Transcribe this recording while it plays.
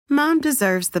Mom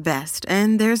deserves the best,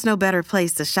 and there's no better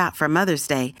place to shop for Mother's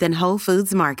Day than Whole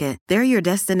Foods Market. They're your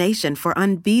destination for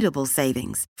unbeatable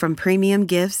savings, from premium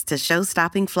gifts to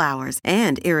show-stopping flowers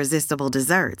and irresistible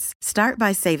desserts. Start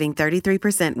by saving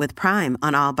 33% with Prime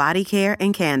on all body care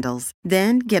and candles.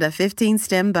 Then get a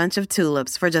 15-stem bunch of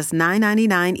tulips for just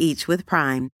 $9.99 each with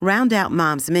Prime. Round out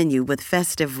Mom's menu with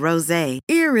festive rosé,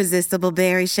 irresistible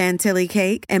berry chantilly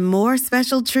cake, and more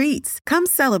special treats. Come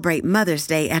celebrate Mother's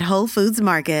Day at Whole Foods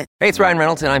Market. Hey, it's Ryan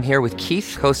Reynolds, and I'm here with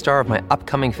Keith, co-star of my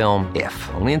upcoming film, If,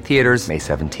 only in theaters May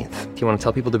 17th. Do you want to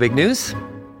tell people the big news?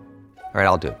 All right,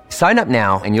 I'll do it. Sign up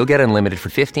now and you'll get unlimited for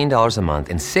 $15 a month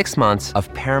and 6 months of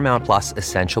Paramount Plus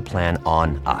Essential Plan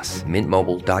on us.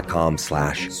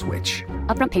 MintMobile.com/switch.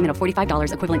 Upfront payment of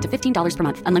 $45 equivalent to $15 per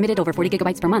month. Unlimited over 40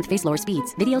 gigabytes per month. Face lower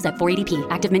speeds. Videos at 480p.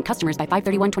 Active Mint customers by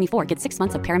 531.24 get 6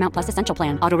 months of Paramount Plus Essential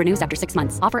Plan. Auto renews after 6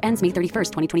 months. Offer ends May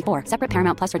 31st, 2024. Separate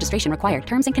Paramount Plus registration required.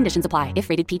 Terms and conditions apply if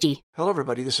rated PG. Hello,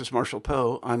 everybody. This is Marshall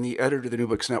Poe. I'm the editor of the New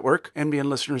Books Network. NBN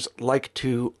listeners like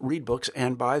to read books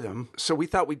and buy them. So we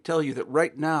thought we'd tell you that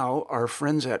right now, our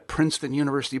friends at Princeton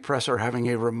University Press are having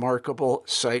a remarkable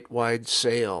site-wide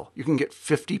sale. You can get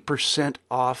 50%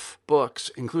 off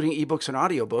books, including ebooks and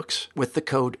audiobooks, with the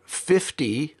code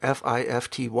 50,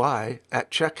 F-I-F-T-Y, at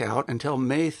checkout until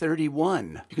May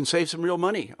 31. You can save some real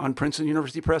money on Princeton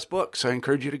University Press books. I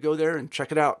encourage you to go there and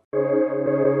check it out.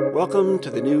 Welcome to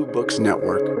the New Books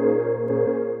Network.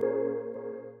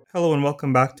 Hello and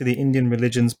welcome back to the Indian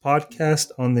Religions podcast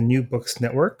on the New Books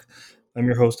Network. I'm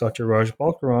your host, Dr. Raj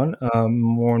Balkaran.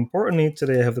 More importantly,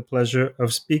 today I have the pleasure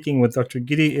of speaking with Dr.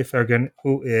 Gidi Ifergan,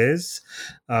 who is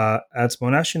at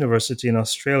Monash University in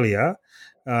Australia.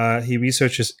 He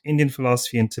researches Indian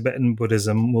philosophy and Tibetan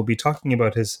Buddhism. We'll be talking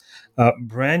about his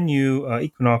brand new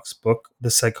Equinox book,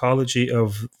 The Psychology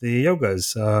of the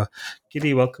Yogas.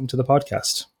 Gidi, welcome to the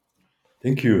podcast.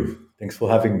 Thank you. Thanks for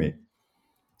having me.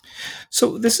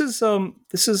 So this is a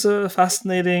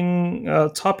fascinating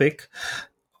topic.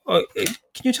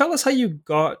 Can you tell us how you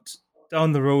got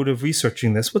down the road of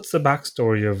researching this? What's the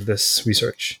backstory of this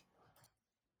research?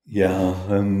 Yeah,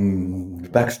 the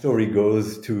backstory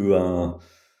goes to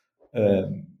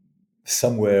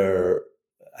somewhere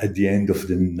at the end of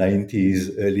the 90s,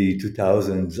 early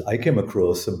 2000s. I came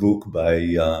across a book by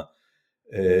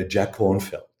Jack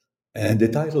Kornfeld. And the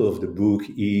title of the book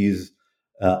is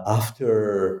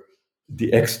After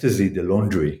the Ecstasy, the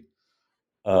Laundry.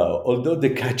 Although the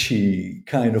catchy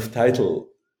kind of title,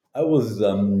 I was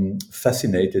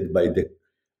fascinated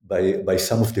by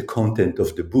some of the content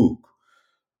of the book.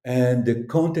 And the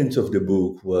contents of the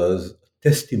book was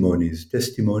testimonies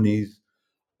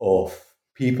of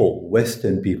people,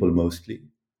 Western people mostly,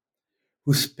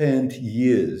 who spent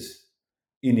years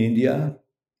in India,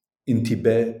 in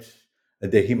Tibet, at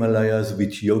the Himalayas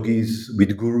with yogis,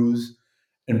 with gurus,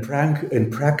 and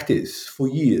practice for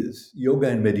years yoga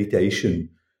and meditation.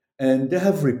 And they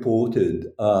have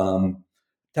reported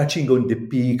touching on the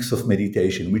peaks of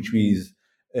meditation, which is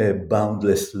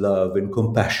boundless love and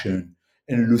compassion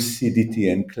and lucidity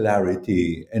and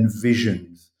clarity and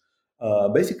visions,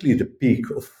 basically the peak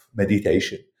of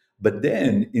meditation. But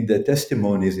then in the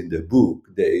testimonies in the book,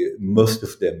 most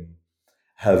of them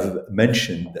have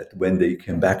mentioned that when they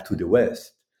came back to the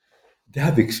West, they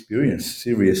have experienced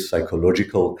serious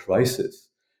psychological crisis,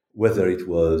 whether it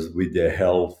was with their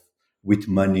health, with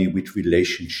money, with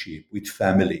relationship, with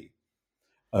family,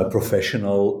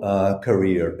 professional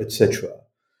career, etc.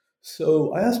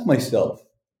 So I asked myself,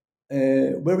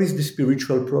 where is the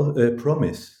spiritual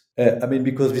promise?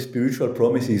 Because the spiritual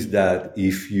promise is that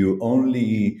if you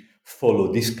only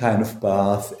follow this kind of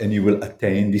path and you will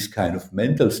attain this kind of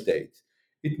mental state,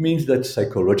 it means that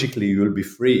psychologically you will be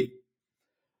free.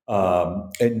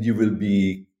 And you will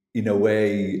be, in a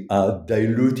way,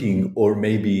 diluting or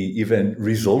maybe even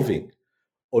resolving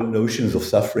all notions of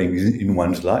suffering in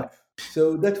one's life.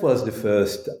 So that was the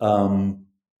first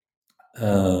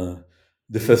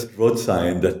road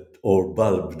sign or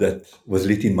bulb that was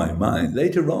lit in my mind.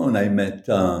 Later on, I met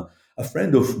a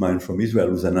friend of mine from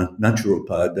Israel who's a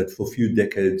naturopath that for a few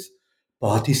decades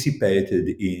participated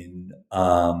in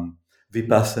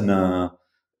Vipassana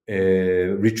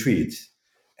retreats.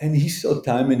 And he saw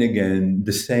time and again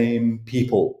the same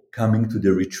people coming to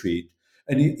the retreat.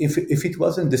 And if it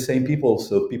wasn't the same people,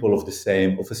 so people of a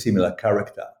similar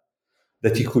character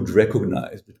that he could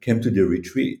recognize that came to the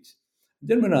retreat,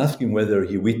 then when I asked him whether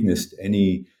he witnessed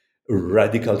any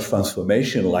radical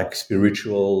transformation, like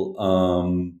spiritual,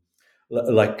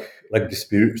 like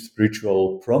the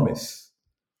spiritual promise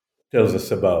tells us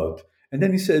about. And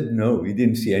then he said, no, he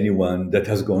didn't see anyone that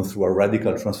has gone through a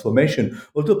radical transformation,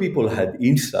 although people had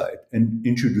insight and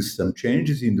introduced some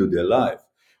changes into their life.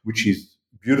 which is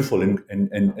beautiful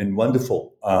and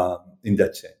wonderful in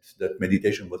that sense, that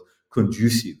meditation was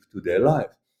conducive to their life.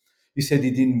 He said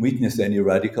he didn't witness any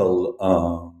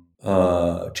radical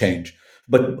change.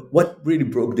 But what really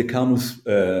broke the camel's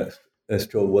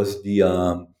straw was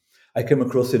I came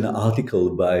across an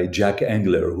article by Jack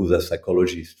Engler, who's a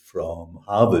psychologist from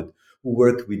Harvard, who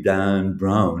worked with Dan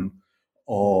Brown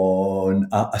on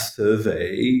a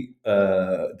survey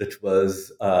that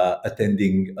was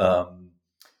attending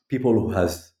people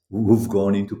who've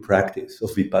gone into practice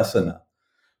of Vipassana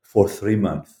for 3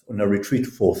 months, on a retreat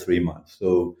for 3 months.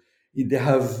 So they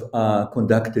have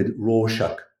conducted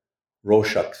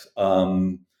Rorschach's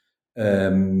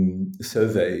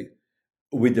survey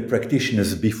with the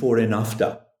practitioners before and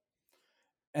after.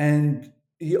 And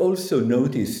he also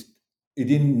he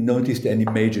didn't notice any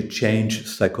major change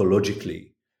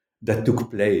psychologically that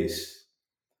took place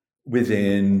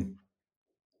within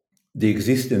the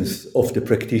existence of the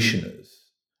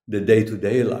practitioners, the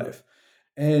day-to-day life.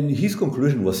 And his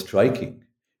conclusion was striking.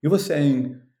 He was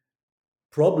saying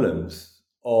problems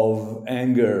of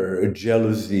anger,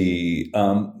 jealousy,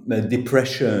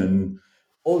 depression,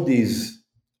 all these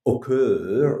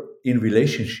occur in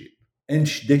relationship, and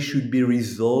they should be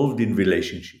resolved in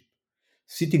relationship.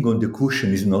 Sitting on the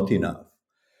cushion is not enough.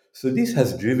 So this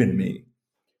has driven me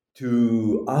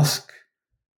to ask,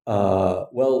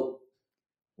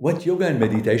 what yoga and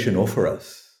meditation offer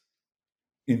us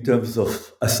in terms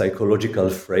of a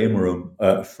psychological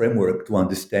framework to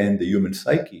understand the human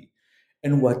psyche,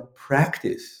 and what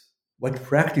practice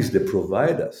they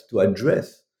provide us to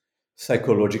address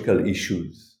psychological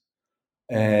issues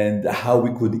and how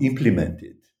we could implement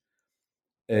it.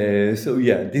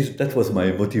 That was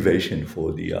my motivation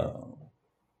for the.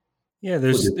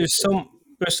 There's so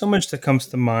much that comes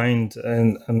to mind,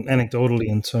 and anecdotally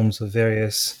in terms of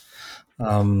various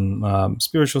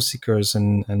spiritual seekers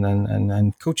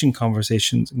and coaching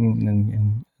conversations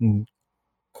and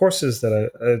courses that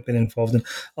I've been involved in.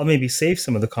 I'll maybe save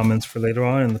some of the comments for later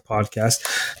on in the podcast.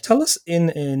 Tell us in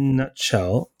a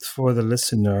nutshell for the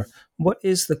listener, what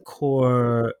is the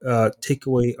core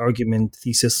takeaway, argument,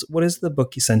 thesis? What is the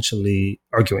book essentially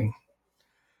arguing?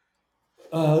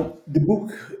 The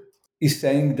book is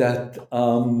saying that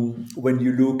when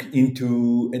you look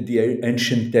into the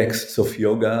ancient texts of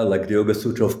yoga, like the Yoga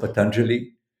Sutra of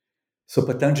Patanjali, so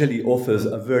Patanjali offers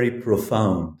a very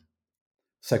profound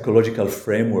psychological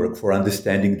framework for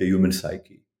understanding the human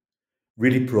psyche,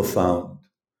 really profound.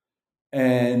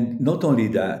 And not only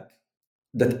that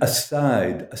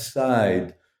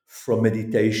aside from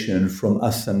meditation, from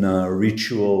asana,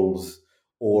 rituals,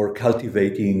 or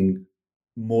cultivating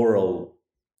moral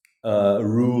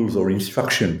rules or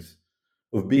instructions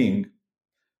of being,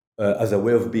 as a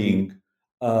way of being,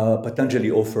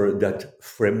 Patanjali offered that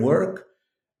framework,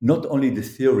 not only the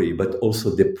theory, but also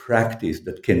the practice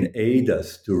that can aid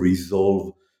us to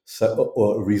resolve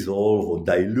or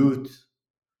dilute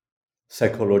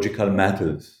psychological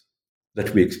matters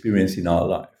that we experience in our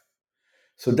life.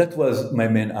 So that was my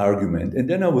main argument. And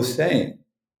then I was saying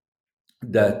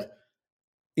that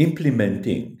in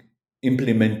between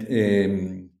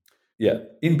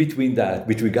that,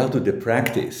 with regard to the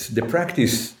practice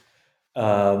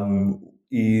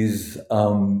is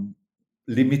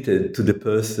limited to the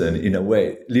person in a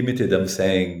way. Limited, I'm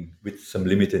saying, with some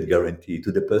limited guarantee,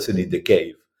 to the person in the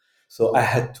cave. So I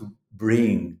had to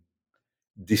bring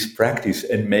this practice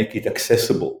and make it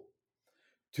accessible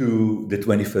to the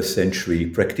 21st century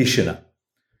practitioner.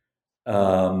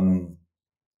 So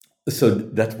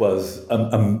that was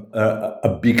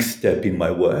a big step in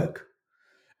my work.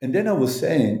 And then I was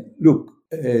saying, look,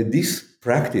 this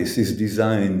practice is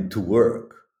designed to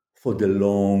work for the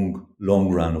long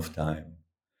run of time.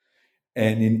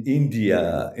 And in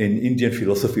India, in Indian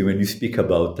philosophy, when you speak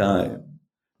about time,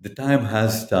 the time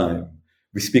has time.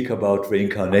 We speak about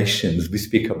reincarnations. We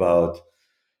speak about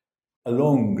a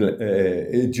long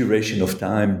duration of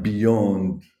time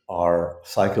beyond our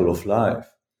cycle of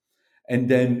life, and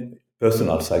then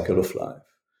personal cycle of life.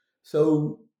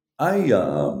 So I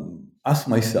asked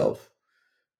myself,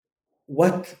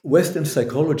 what Western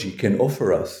psychology can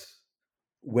offer us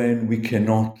when we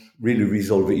cannot really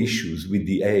resolve issues with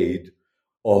the aid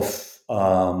of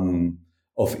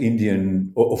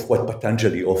Indian, of what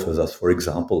Patanjali offers us, for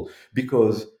example,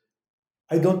 because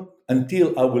until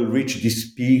I will reach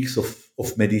these peaks of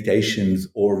meditations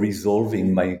or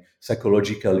resolving my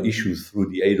psychological issues through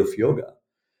the aid of yoga,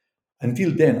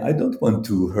 until then, I don't want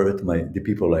to hurt the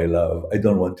people I love. I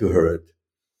don't want to hurt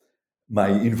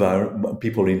my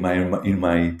people in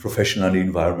my professional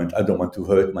environment. I don't want to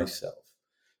hurt myself,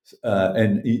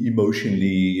 and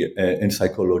emotionally and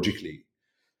psychologically.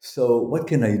 So what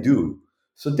can I do?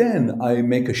 So then I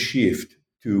make a shift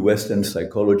to Western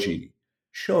psychology,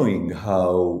 showing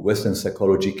how Western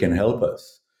psychology can help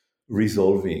us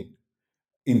resolving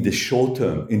in the short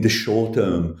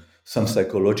term, some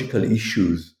psychological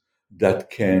issues that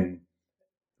can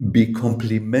be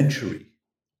complementary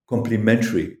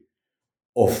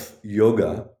of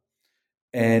yoga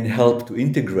and help to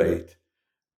integrate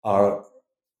our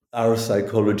our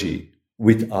psychology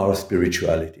with our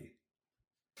spirituality.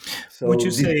 Would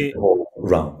you So this is say, the whole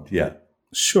round, yeah.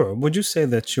 sure, would you say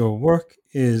that your work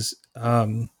is,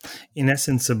 in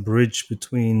essence, a bridge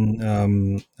between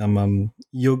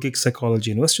yogic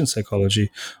psychology and Western psychology?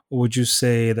 Or would you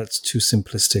say that's too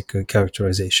simplistic a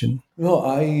characterization? No,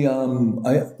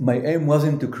 my aim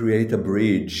wasn't to create a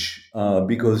bridge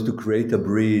because to create a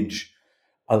bridge,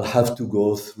 I'll have to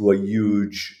go through a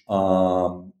huge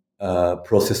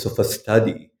process of a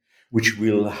study, which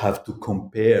will have to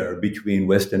compare between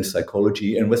Western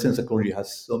psychology, and Western psychology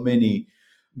has so many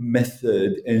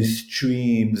method and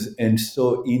streams and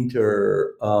so intra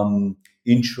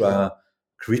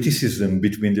criticism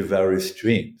between the various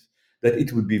streams that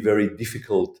it would be very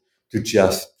difficult to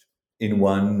just in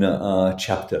one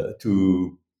chapter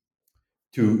to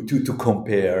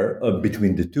compare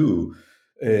between the two.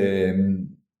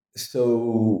 Um,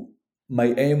 so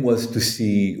my aim was to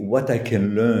see what I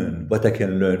can learn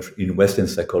in Western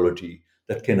psychology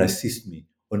that can assist me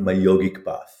on my yogic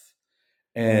path.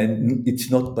 And it's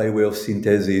not by way of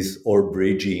synthesis or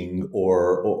bridging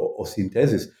or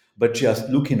synthesis, but just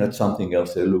looking at something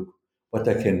else. Say, look, what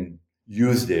I can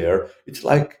use there. It's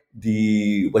like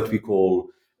the what we call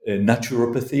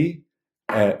naturopathy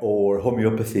or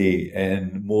homeopathy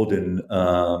and modern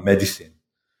medicine.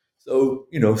 So,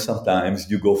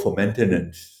 sometimes you go for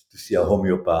maintenance to see a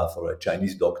homeopath or a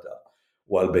Chinese doctor,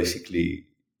 while basically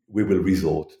we will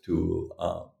resort to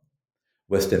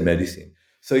Western medicine.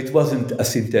 So it wasn't a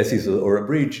synthesis or a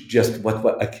bridge, just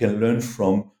what I can learn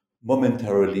from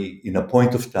momentarily in a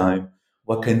point of time,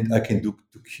 what can I can do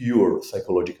to cure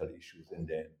psychological issues, and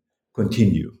then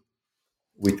continue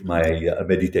with my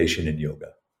meditation and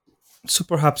yoga. So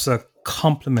perhaps a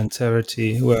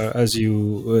complementarity, where, as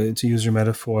you to use your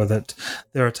metaphor, that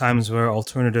there are times where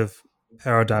alternative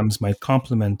paradigms might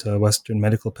complement a Western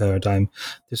medical paradigm.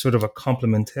 There's sort of a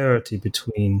complementarity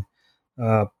between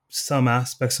some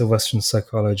aspects of Western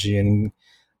psychology and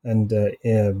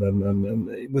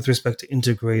with respect to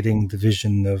integrating the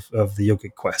vision of the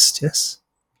yogic quest. Yes.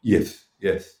 Yes,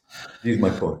 yes. This is my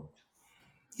point.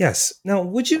 Yes. Now,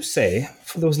 would you say,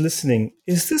 for those listening,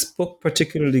 is this book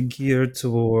particularly geared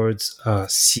towards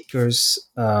seekers,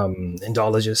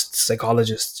 Indologists,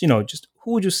 psychologists? Just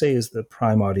who would you say is the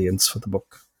prime audience for the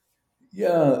book?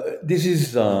 Yeah, this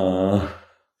is the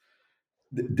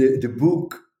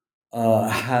book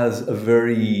has a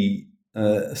very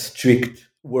strict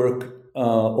work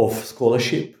of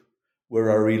scholarship where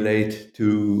I relate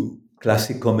to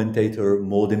classic commentator,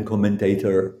 modern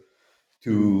commentator,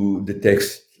 to the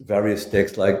text, various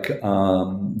texts like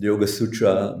the Yoga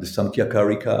Sutra, the Samkhya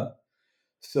Karika.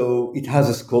 So it has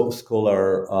a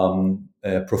scholar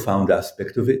profound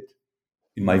aspect of it,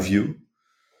 in my view.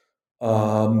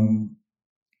 Um,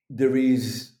 there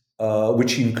is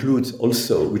which include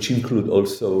also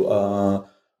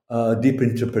deep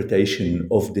interpretation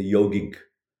of the yogic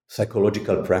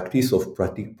psychological practice of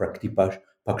paksha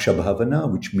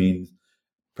bhavana, which means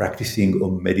practicing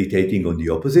or meditating on the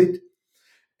opposite.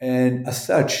 And as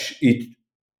such, it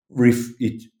refers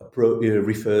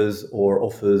or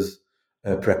offers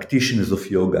practitioners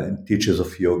of yoga and teachers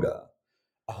of yoga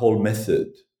a whole method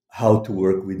how to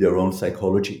work with their own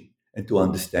psychology and to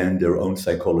understand their own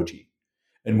psychology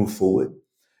and move forward.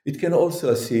 It can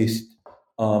also assist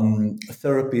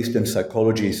therapists and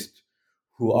psychologists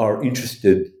who are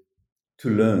interested to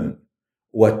learn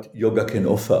what yoga can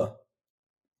offer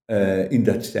in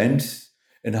that sense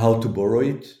and how to borrow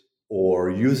it or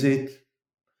use it.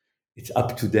 It's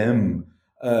up to them.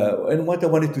 And what I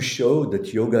wanted to show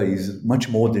that yoga is much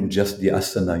more than just the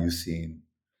asana you see in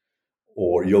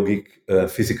or yogic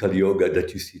physical yoga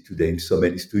that you see today in so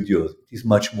many studios. It is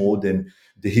much more than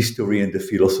the history and the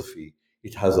philosophy.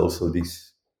 It has also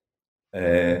this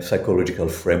psychological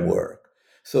framework.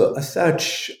 So, as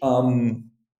such, I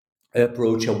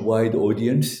approach a wide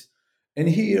audience. And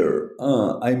here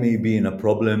I may be in a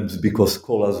problems because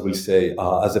scholars will say,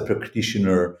 as a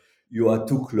practitioner, you are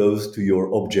too close to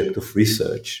your object of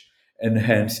research, and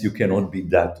hence you cannot be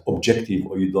that objective,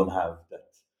 or you don't have that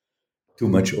too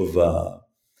much of a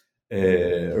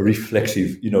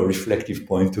reflective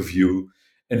point of view.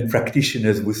 And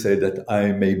practitioners would say that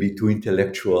I may be too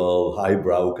intellectual,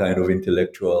 highbrow kind of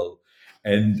intellectual,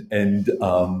 and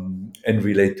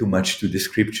relate too much to the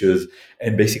scriptures,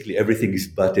 and basically everything is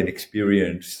but an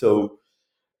experience. So,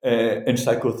 and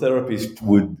psychotherapists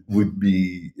would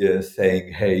be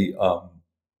saying, "Hey,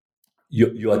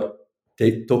 you are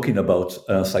talking about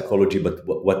psychology, but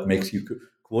what makes you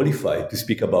qualified to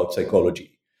speak about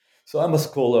psychology?" So I'm a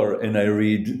scholar, and I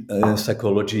read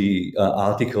psychology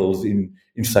articles in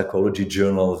psychology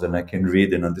journals, and I can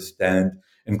read and understand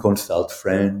and consult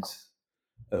friends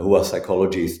who are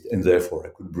psychologists, and therefore I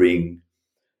could bring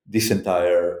this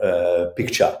entire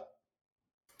picture.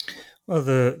 Well,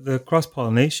 the cross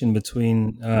pollination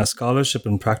between scholarship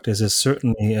and practice is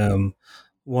certainly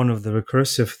one of the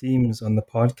recursive themes on the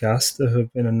podcast. There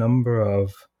have been a number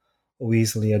of,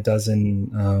 easily a dozen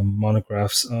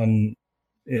monographs on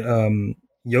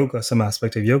yoga, some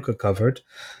aspect of yoga covered.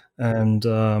 And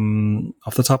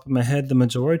off the top of my head, the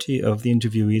majority of the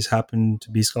interviewees happen to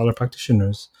be scholar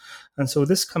practitioners. And so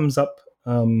this comes up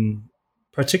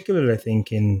particularly, I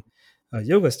think, in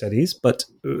yoga studies, but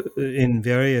in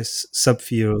various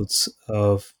subfields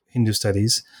of Hindu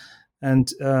studies. And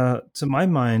to my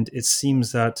mind, it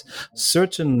seems that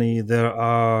certainly there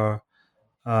are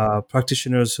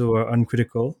practitioners who are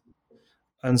uncritical,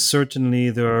 and certainly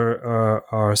there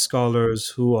are scholars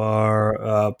who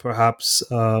are perhaps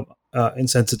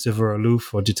insensitive or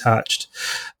aloof or detached.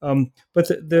 But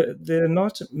they're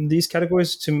not, these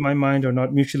categories, to my mind, are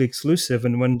not mutually exclusive.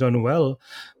 And when done well,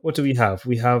 what do we have?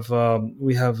 We have a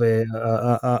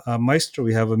maestro,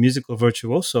 we have a musical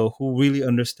virtuoso who really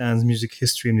understands music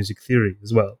history and music theory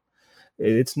as well.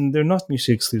 They're not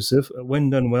mutually exclusive. When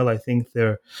done well, I think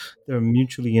they're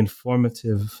mutually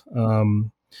informative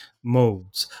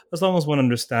modes, as long as one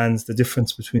understands the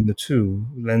difference between the two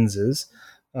lenses.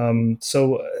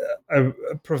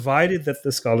 Provided that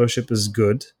the scholarship is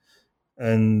good,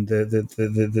 and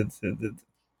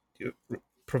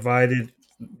provided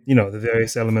the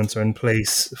various elements are in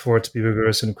place for it to be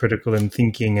rigorous and critical and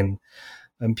thinking and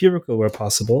empirical where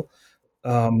possible,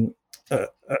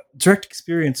 direct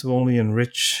experience will only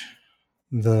enrich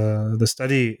the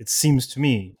study, it seems to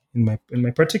me, in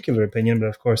my particular opinion. But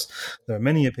of course there are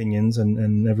many opinions,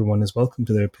 and everyone is welcome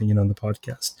to their opinion on the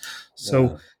podcast. So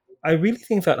Yeah. I really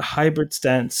think that hybrid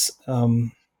stance,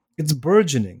 it's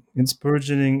burgeoning at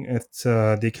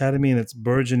the academy, and it's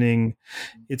burgeoning,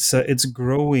 it's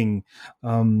growing.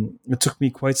 It took me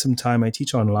quite some time. I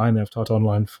teach online. I've taught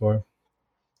online for,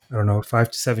 I don't know, 5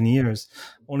 to 7 years.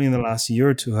 Only in the last year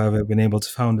or two have I been able to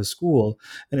found a school,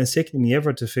 and it's taken me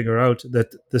ever to figure out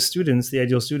that the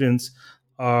ideal students,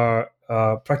 are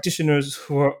practitioners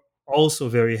who are also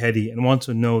very heady and want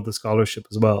to know the scholarship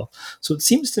as well. So it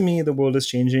seems to me the world is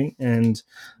changing, and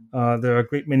there are a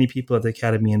great many people at the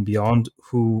academy and beyond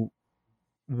who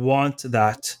want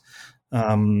that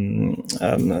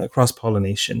cross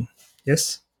pollination.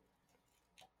 Yes.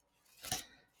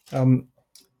 Um,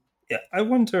 yeah, I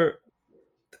wonder,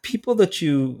 people that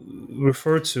you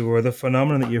refer to, or the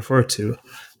phenomenon that you refer to,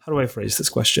 how do I phrase this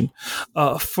question?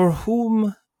 For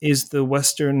whom is the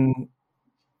Western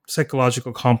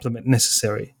psychological complement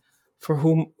necessary? For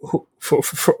whom, for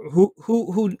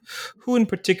who in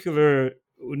particular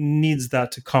needs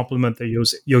that to complement their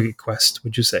yogic quest,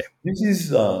 would you say? This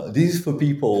is for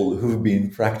people who've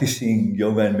been practicing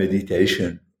yoga and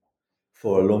meditation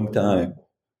for a long time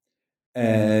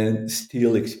and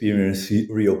still experience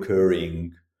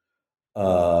reoccurring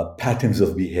patterns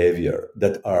of behavior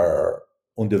that are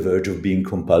on the verge of being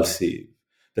compulsive,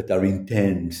 that are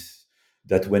intense,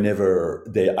 that whenever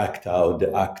they act out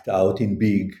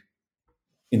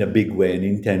in a big way, an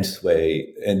intense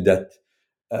way, and that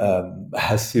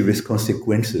has serious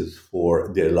consequences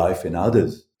for their life and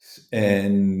others.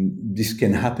 And this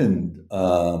can happen.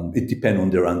 It depends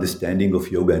on their understanding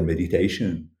of yoga and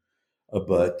meditation.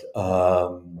 But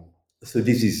so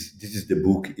this is the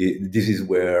book. This is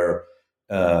where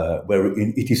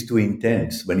it is too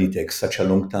intense, when it takes such a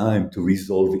long time to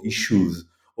resolve issues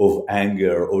of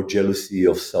anger or jealousy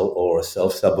of self or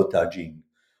self-sabotaging,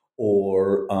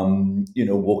 or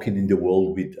walking in the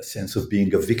world with a sense of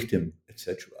being a victim,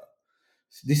 etc.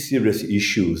 These serious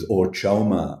issues or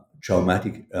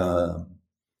traumatic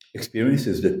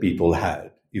experiences that people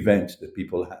had, events that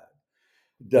people had,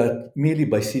 that merely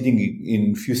by sitting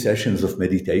in few sessions of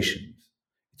meditation,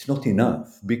 it's not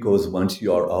enough, because once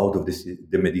you are out of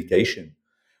the meditation,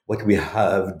 what we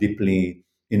have deeply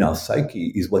in our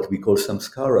psyche is what we call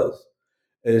samskaras.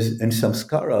 And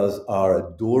samskaras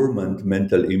are dormant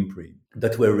mental imprint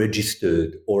that were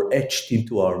registered or etched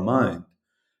into our mind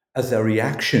as a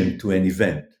reaction to an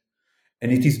event.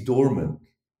 And it is dormant.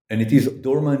 And it is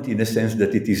dormant in a sense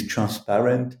that it is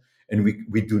transparent and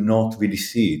we do not really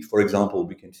see it. For example,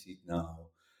 we can see it now.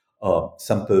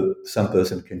 Some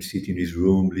person can sit in his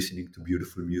room listening to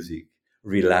beautiful music,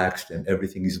 relaxed, and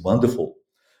everything is wonderful.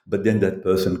 But then that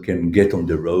person can get on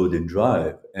the road and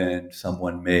drive, and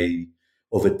someone may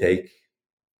overtake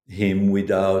him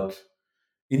without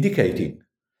indicating.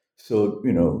 So,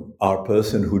 our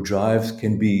person who drives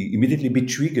can be immediately be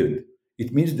triggered.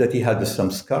 It means that he had a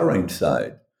samskara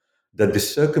inside, that the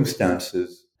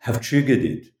circumstances have triggered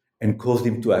it and caused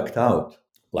him to act out.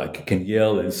 Like he can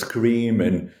yell and scream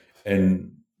and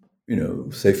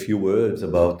say a few words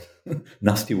about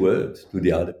nasty words to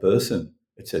the other person,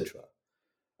 etc.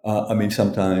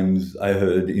 Sometimes I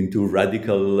heard into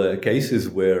radical cases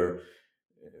where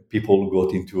people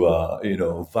got into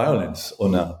violence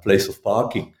on a place of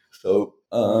parking. So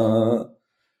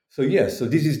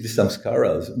this is the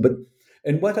samskaras.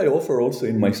 And what I offer also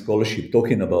in my scholarship,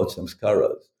 talking about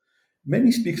samskaras,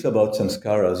 many speaks about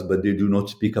samskaras, but they do not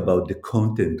speak about the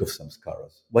content of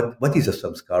samskaras. What is a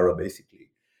samskara basically?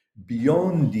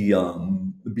 Beyond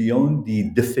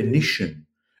the definition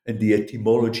and the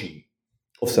etymology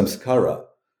of samskara,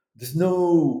 there's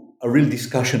no a real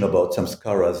discussion about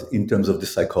samskaras in terms of the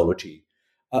psychology.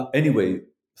 Anyway,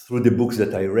 through the books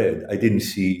that I read, I didn't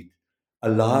see it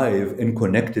alive and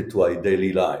connected to our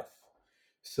daily life.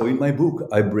 So in my book,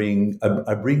 I bring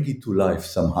it to life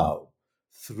somehow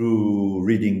through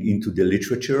reading into the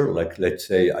literature. Like, let's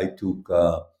say I took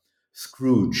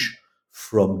Scrooge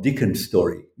from Dickens'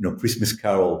 story, Christmas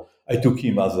Carol. I took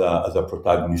him as a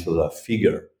protagonist, as a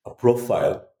figure, a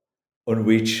profile on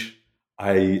which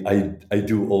I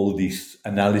do all this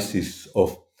analysis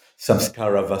of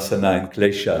samskara, vasana, and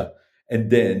klesha, and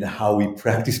then how we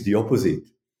practice the opposite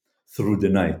through the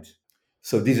night.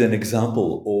 So this is an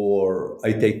example, or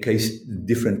I take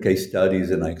different case studies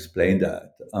and I explain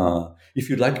that. If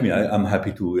you'd like me, I'm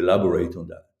happy to elaborate on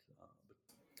that.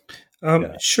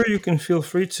 Sure, you can feel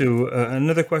free to.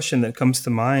 Another question that comes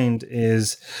to mind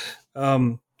is,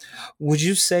 would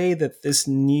you say that this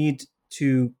need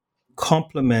to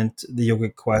complement the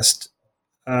yogic quest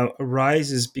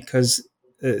arises because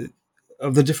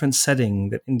of the different setting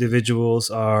that individuals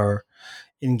are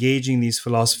engaging these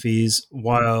philosophies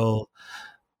while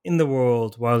in the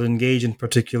world, while engaged in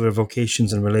particular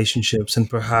vocations and relationships, and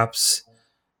perhaps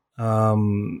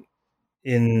um,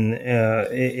 in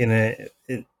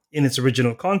its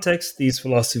original context, these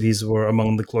philosophies were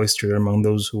among the cloistered, among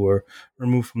those who were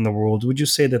removed from the world. Would you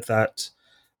say that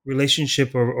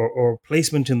relationship or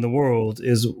placement in the world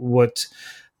is what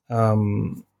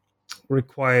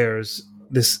requires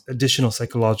this additional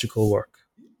psychological work?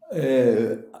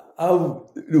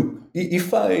 Look,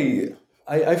 if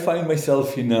I find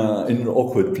myself in an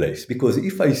awkward place, because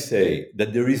if I say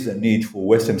that there is a need for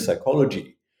Western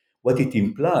psychology, what it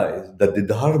implies that the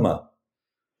Dharma,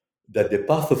 that the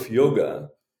path of yoga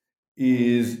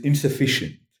is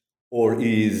insufficient or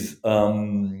is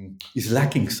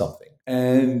lacking something.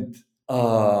 And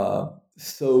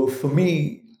so for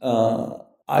me,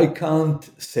 I can't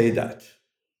say that.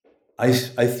 I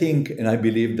think and I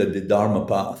believe that the Dharma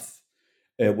path,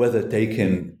 whether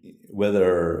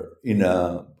in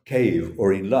a cave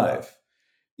or in life,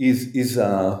 is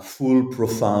a full,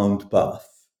 profound path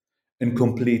and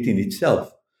complete in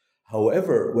itself.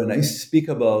 However, when I speak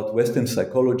about Western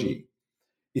psychology,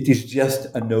 it is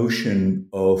just a notion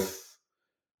of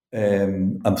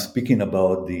I'm speaking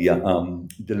about the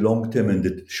long term and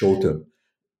the short term.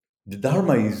 The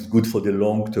Dharma is good for the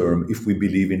long term if we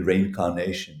believe in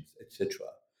reincarnations, etc.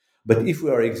 But if we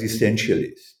are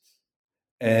existentialists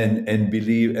and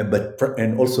believe,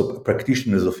 and also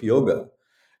practitioners of yoga,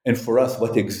 and for us,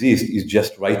 what exists is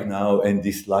just right now and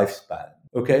this lifespan.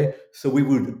 Okay, so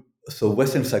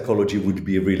Western psychology would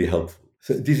be really helpful.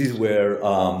 So this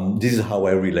is how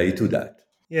I relate to that.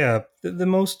 Yeah,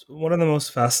 one of the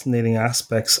most fascinating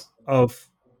aspects of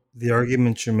the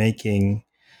argument you're making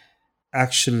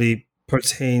actually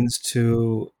pertains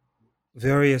to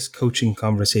various coaching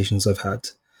conversations I've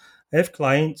had. I have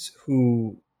clients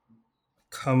who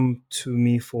come to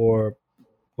me for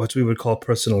what we would call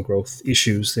personal growth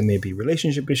issues. There may be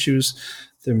relationship issues,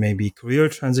 there may be career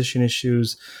transition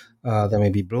issues, there may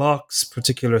be blocks,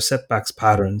 particular setbacks,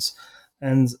 patterns.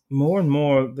 And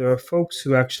more, there are folks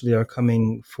who actually are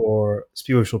coming for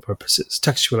spiritual purposes,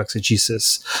 textual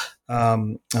exegesis,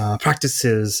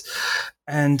 practices.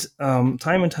 And time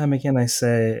and time again, I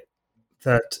say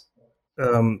that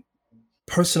um,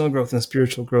 personal growth and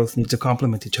spiritual growth need to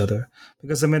complement each other,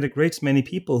 because I met a great many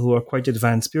people who are quite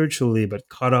advanced spiritually but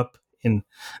caught up in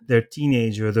their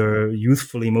teenage or their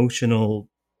youthful emotional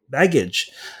baggage.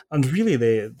 And really,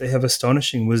 they have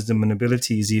astonishing wisdom and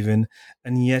abilities, even,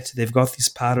 and yet they've got these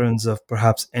patterns of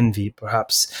perhaps envy,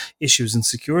 perhaps issues,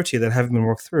 insecurity that haven't been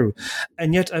worked through.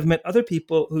 And yet, I've met other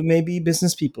people who may be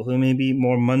business people, who may be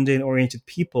more mundane oriented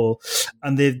people,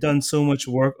 and they've done so much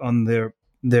work on their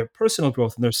personal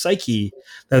growth and their psyche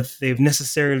that they've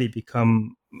necessarily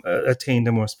become attained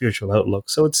a more spiritual outlook.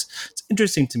 So it's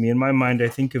interesting to me. In my mind, I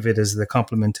think of it as the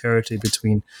complementarity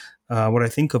between what I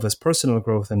think of as personal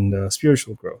growth and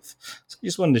spiritual growth. So I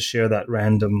just wanted to share that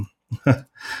random,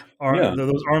 Yeah.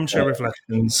 those armchair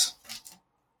reflections.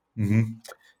 Mhm.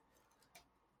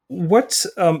 What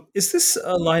is this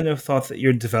a line of thought that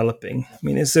you're developing? I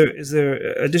mean, is there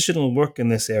additional work in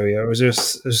this area, or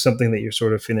is something that you're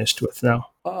sort of finished with now?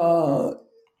 Uh,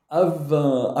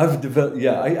 I've developed.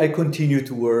 Yeah, I continue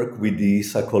to work with the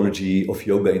psychology of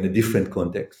yoga in a different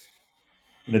context.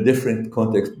 In a different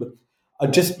context, but I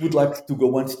just would like to go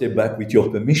one step back with your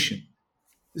permission.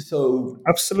 So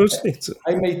Absolutely.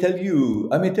 I may tell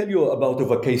you about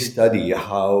of a case study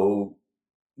how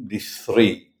these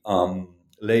three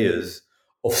layers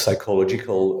of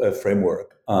psychological framework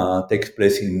takes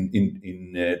place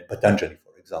in Patanjali,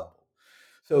 for example.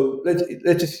 So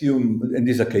let's assume, and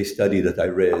this is a case study that I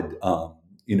read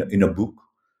in a book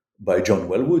by John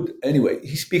Wellwood. Anyway,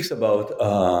 he speaks about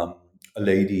a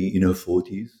lady in her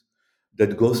 40s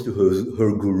that goes to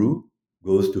her guru,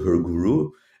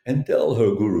 and tell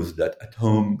her gurus that at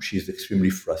home she's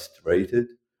extremely frustrated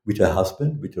with her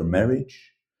husband, with her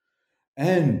marriage,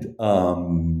 and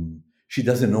she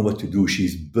doesn't know what to do.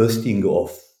 She's bursting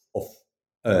of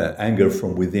anger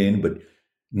from within, but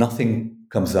nothing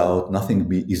comes out,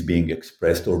 is being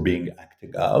expressed or being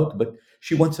acted out, but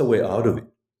she wants a way out of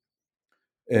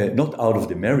it. Not out of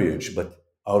the marriage, but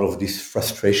out of this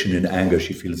frustration and anger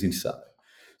she feels inside.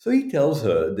 So he tells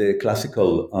her the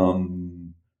classical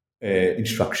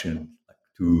instruction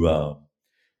to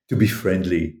be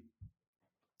friendly,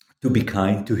 to be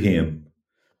kind to him,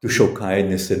 to show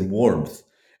kindness and warmth.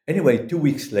 Anyway, 2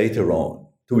 weeks later,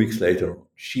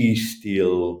 she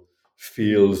still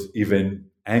feels even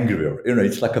angrier.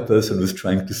 It's like a person who's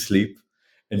trying to sleep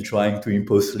and trying to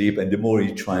impose sleep, and the more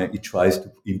he tries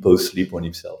to impose sleep on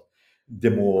himself, the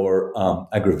more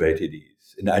aggravated he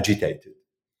is and agitated.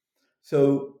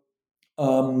 So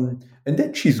and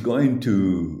then she's going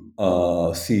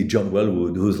to see John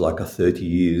Wellwood, who's like a 30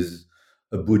 years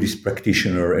a Buddhist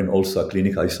practitioner and also a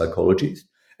clinical psychologist.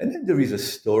 And then there is a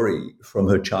story from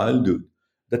her childhood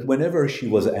that whenever she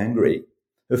was angry,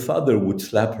 her father would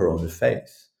slap her on the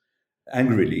face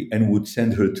angrily and would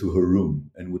send her to her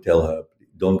room and would tell her,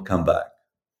 "Don't come back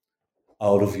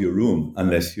out of your room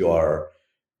unless you are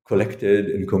collected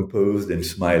and composed and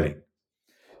smiling."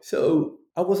 So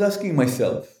I was asking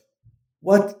myself,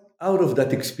 what out of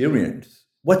that experience,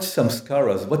 what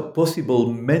samskaras, what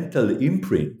possible mental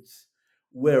imprints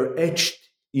were etched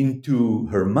into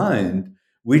her mind,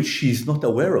 which she's not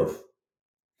aware of?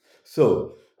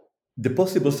 So the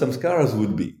possible samskaras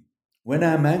would be: when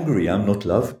I'm angry, I'm not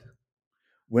loved.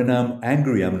 When I'm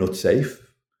angry, I'm not safe.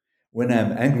 When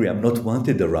I'm angry, I'm not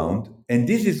wanted around. And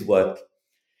this is what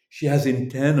she has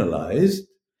internalized.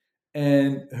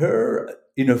 And her,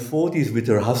 in her 40s with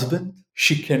her husband,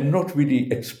 she cannot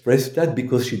really express that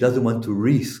because she doesn't want to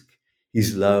risk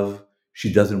his love.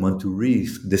 She doesn't want to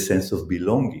risk the sense of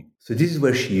belonging. So this is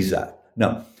where she is at.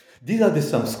 Now, these are the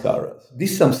samskaras.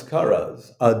 These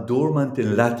samskaras are dormant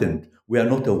and latent. We are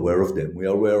not aware of them. We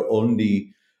are aware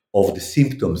only of the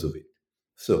symptoms of it.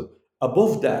 So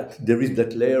above that, there is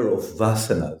that layer of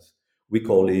vasanas. We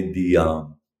call it the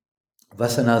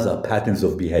vasanas are patterns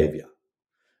of behavior.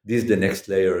 This is the next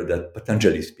layer that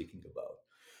Patanjali is speaking about.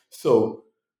 So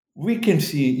we can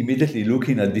see immediately,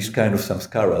 looking at this kind of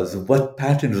samskaras, what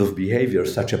patterns of behavior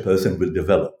such a person will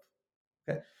develop.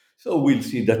 Okay? So we'll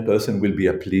see that person will be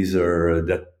a pleaser,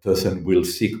 that person will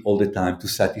seek all the time to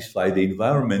satisfy the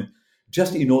environment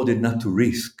just in order not to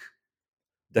risk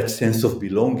that sense of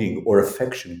belonging or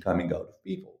affection coming out of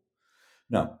people.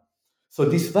 Now, so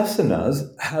these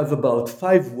vasanas have about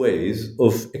 5 ways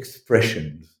of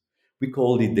expression. We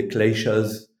call it the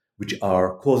kleshas, which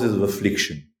are causes of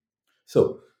affliction.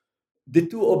 So the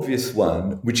two obvious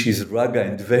one, which is raga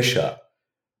and dvesha.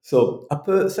 So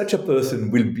such a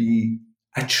person will be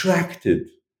attracted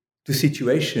to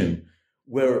situation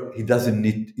where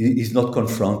he's not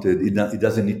confronted, he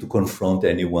doesn't need to confront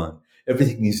anyone.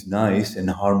 Everything is nice and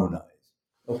harmonized.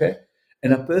 Okay?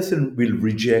 And a person will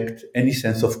reject any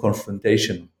sense of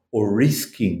confrontation or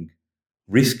risking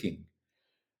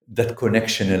that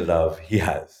connection and love he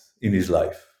has in his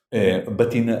life.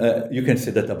 But you can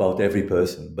say that about every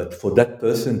person. But for that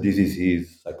person, this is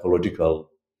his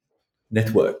psychological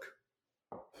network.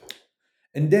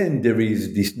 And then there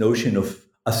is this notion of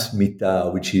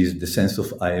asmita, which is the sense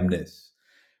of I amness.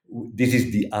 This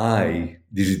is the I,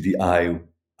 this is the I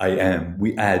am.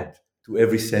 We add to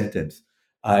every sentence,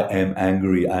 I am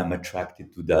angry, I am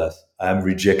attracted to that, I am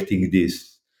rejecting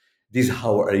this. This is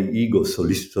how our ego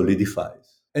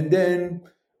solidifies. And then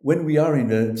when we are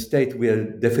in a state where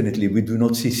definitely we do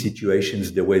not see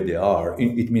situations the way they are,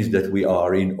 it means that we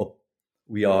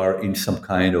are in some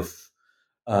kind of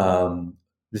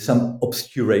there's some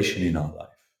obscuration in our life.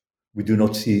 We do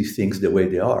not see things the way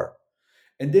they are.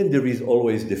 And then there is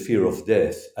always the fear of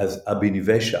death as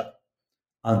abhinivesha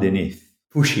underneath,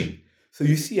 pushing. So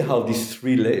you see how these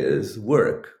three layers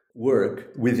work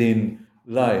within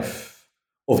life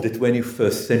of the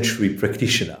 21st century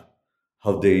practitioner,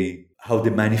 how they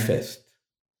manifest.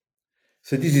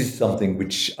 So this is something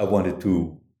which I wanted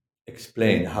to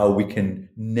explain, how we can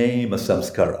name a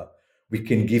samskara. We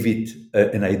can give it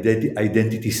an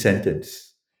identity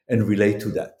sentence and relate to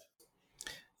that.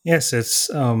 Yes,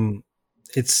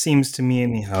 it seems to me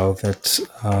anyhow that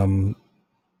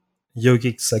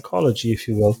yogic psychology, if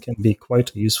you will, can be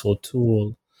quite a useful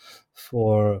tool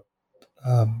for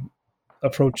um,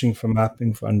 approaching, for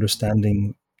mapping, for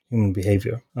understanding human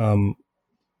behavior. I'd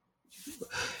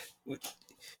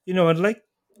like,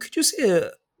 could you say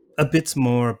a bit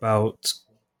more about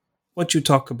what you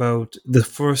talk about, the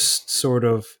first sort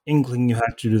of inkling you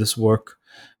had to do this work?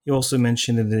 You also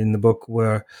mentioned it in the book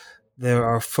where there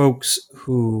are folks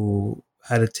who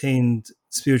had attained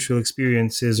spiritual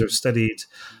experiences or studied,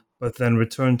 but then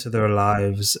returned to their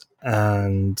lives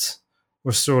and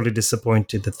were sorely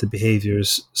disappointed that the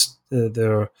behaviors,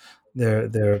 their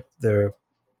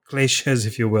cliches,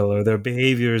 if you will, or their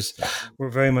behaviors were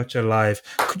very much alive.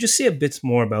 Could you say a bit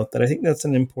more about that? I think that's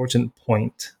an important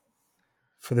point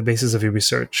for the basis of your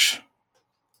research.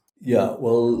 Yeah,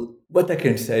 well, what I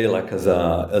can say, like as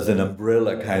an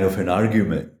umbrella kind of an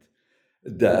argument,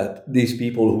 that these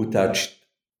people who touched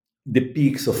the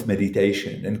peaks of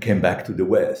meditation and came back to the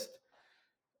West,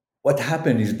 what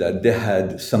happened is that they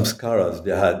had samskaras,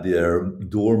 they had their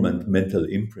dormant mental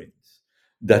imprints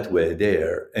that were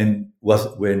there and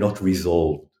were not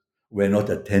resolved, were not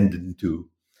attended to.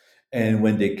 And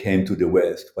when they came to the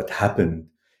West, what happened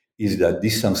is that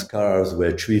these samskaras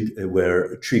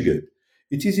were triggered.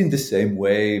 It is in the same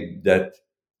way that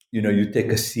you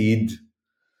take a seed,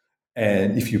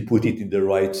 and if you put it in the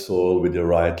right soil with the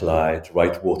right light,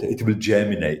 right water, it will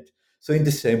germinate. So in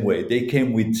the same way, they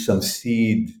came with some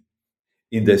seeds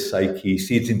in the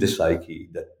psyche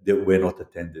that they were not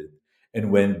attended.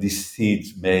 And when these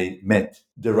seeds met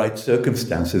the right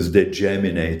circumstances, they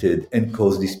germinated and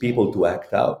caused these people to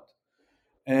act out.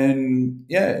 And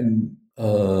yeah,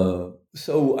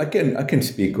 so I can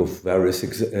speak of various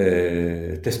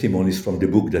testimonies from the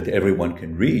book that everyone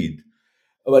can read.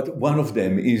 But one of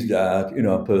them is that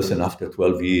a person after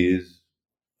 12 years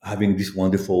having these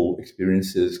wonderful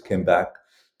experiences came back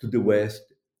to the West,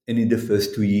 and in the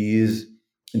first 2 years,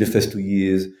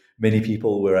 many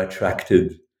people were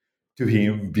attracted to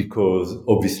him because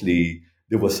obviously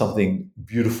there was something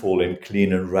beautiful and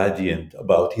clean and radiant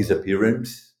about his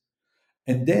appearance.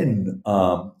 And then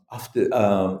after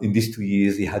in these 2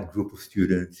 years, he had a group of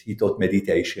students. He taught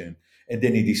meditation, and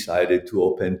then he decided to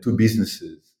open two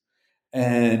businesses.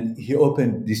 And he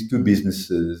opened these two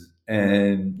businesses,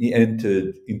 and he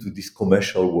entered into this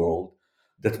commercial world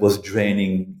that was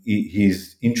draining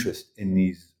his interest in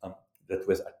his that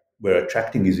was were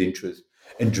attracting his interest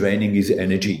and draining his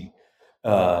energy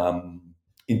um,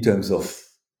 in terms of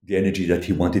the energy that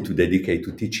he wanted to dedicate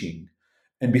to teaching.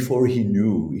 And before he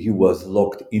knew, he was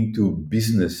locked into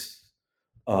business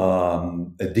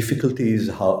difficulties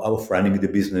of running the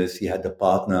business. He had a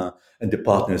partner, and the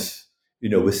partners,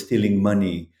 were stealing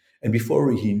money. And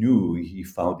before he knew, he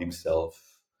found himself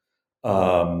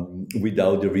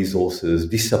without the resources,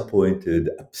 disappointed,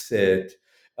 upset.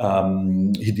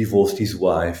 He divorced his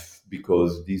wife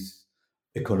because these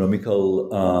economical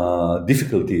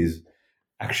difficulties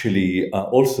actually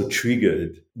also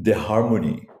triggered the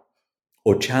harmony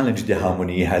or challenged the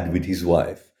harmony he had with his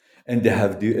wife, and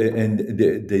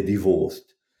they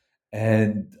divorced.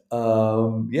 And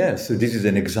yeah, so this is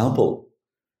an example.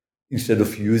 Instead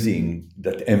of using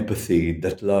that empathy,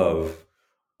 that love,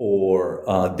 or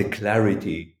the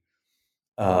clarity,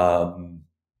 um,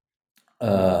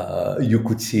 you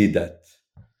could see that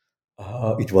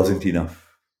it wasn't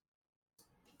enough.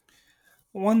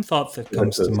 One thought that That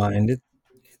comes to person, mind,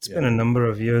 it's been yeah. a number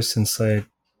of years since I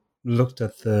looked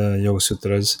at the Yoga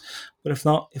Sutras, but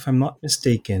if I'm not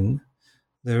mistaken,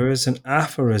 there is an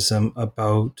aphorism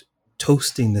about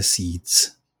toasting the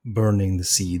seeds, burning the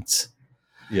seeds.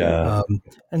 Yeah.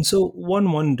 And so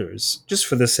one wonders, just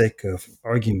for the sake of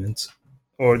argument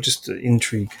or just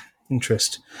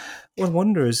interest, one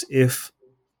wonders if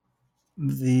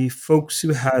the folks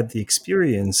who had the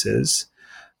experiences,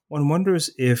 one wonders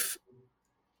if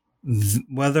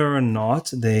whether or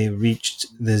not they reached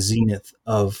the zenith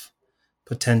of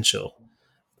potential.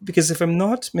 Because if I'm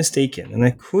not mistaken, and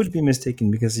I could be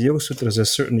mistaken because the Yoga Sutras are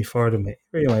certainly far to my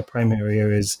area, my primary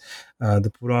area is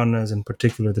the Puranas, in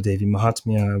particular the Devi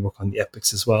Mahatmya. I work on the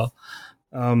epics as well.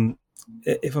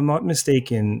 If I'm not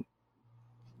mistaken,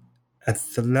 at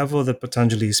the level that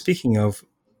Patanjali is speaking of,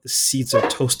 the seeds are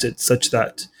toasted such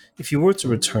that if you were to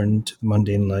return to the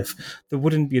mundane life, there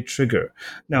wouldn't be a trigger.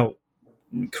 Now,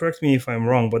 correct me if I'm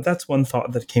wrong, but that's one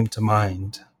thought that came to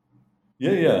mind.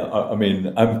 Yeah. I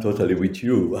mean, I'm totally with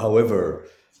you. However,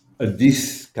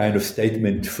 this kind of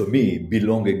statement for me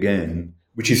belong again,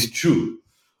 which is true.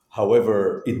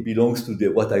 However, it belongs to the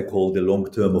what I call the long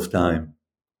term of time.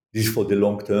 This is for the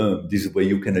long term. This is where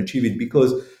you can achieve it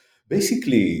because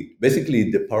basically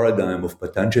the paradigm of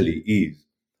Patanjali is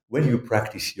when you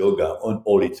practice yoga on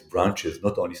all its branches,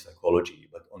 not only psychology,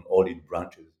 but on all its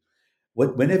branches.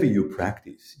 Whenever you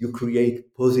practice, you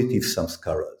create positive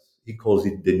samskaras. He calls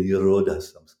it the Nirodha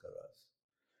samskaras.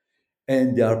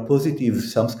 And they are positive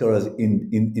samskaras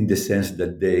in the sense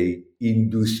that they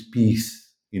induce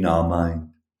peace in our mind.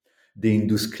 They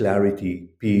induce clarity,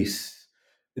 peace.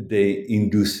 They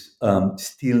induce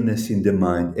stillness in the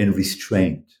mind and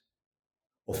restraint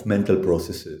of mental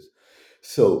processes.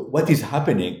 So, what is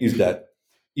happening is that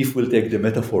if we'll take the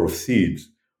metaphor of seeds,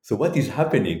 so what is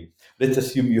happening? Let's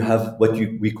assume you have what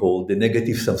we call the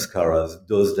negative samskaras,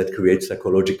 those that create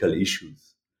psychological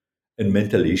issues and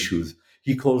mental issues.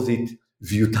 He calls it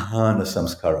vyuthana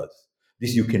samskaras.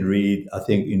 This you can read, I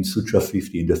think, in Sutra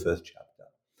 50 in the first chapter.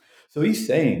 So he's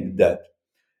saying that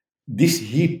this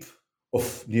heap of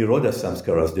nirodha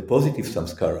samskaras, the positive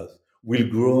samskaras, will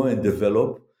grow and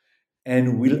develop and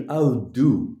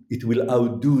it will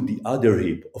outdo the other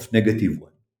heap of negative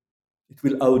one. It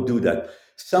will outdo that.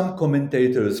 Some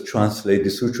commentators translate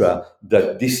the sutra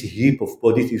that this heap of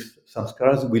positive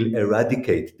samskaras will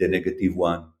eradicate the negative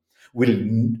one, will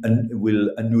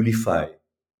nullify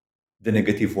the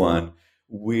negative one,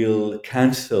 will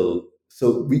cancel.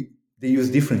 So they use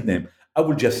different name. I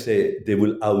would just say they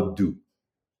will outdo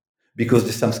because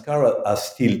the samskara are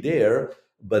still there,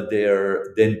 but they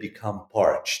are then become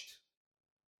parched.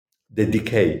 They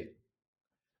decay.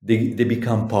 They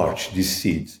become parched, these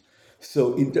seeds.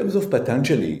 So in terms of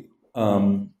Patanjali,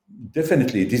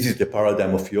 definitely this is the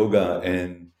paradigm of yoga.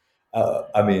 And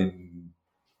I mean,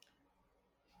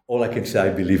 all I can say, I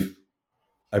believe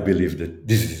that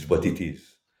this is what it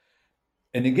is.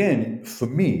 And again, for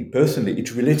me personally,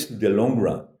 it relates to the long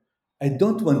run. I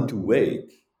don't want to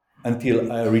wait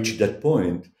until I reach that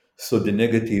point so the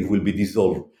negative will be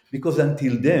dissolved. Because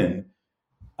until then,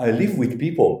 I live with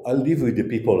people. I live with the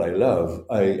people I love.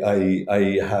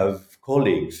 I have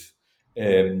colleagues.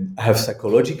 I have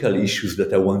psychological issues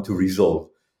that I want to resolve.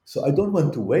 So I don't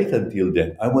want to wait until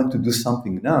then. I want to do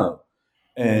something now.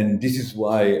 And this is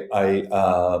why I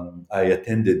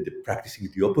attended the practicing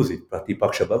the opposite,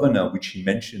 Pratipaksha Bhavana, which he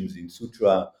mentions in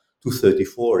Sutra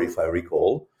 234, if I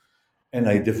recall. And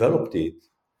I developed it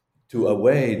to a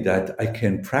way that I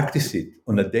can practice it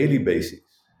on a daily basis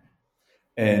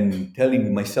and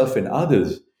telling myself and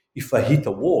others, if I hit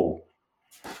a wall,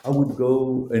 I would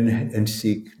go and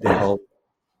seek the help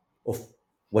of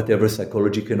whatever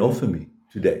psychology can offer me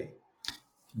today.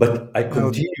 But I Now,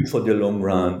 continue for the long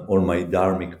run on my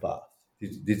dharmic path.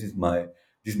 This is my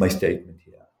statement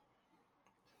here.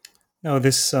 now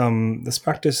this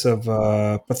practice of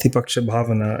Pratipaksha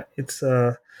Bhavana, it's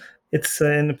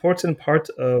an important part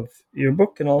of your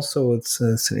book, and also it's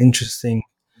an interesting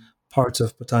part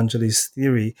of Patanjali's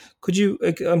theory. Could you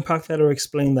unpack that or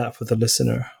explain that for the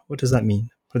listener? What does that mean,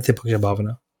 Pratipaksha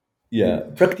Bhavana? Yeah,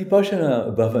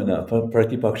 Pratipaksha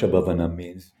Bhavana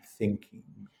means thinking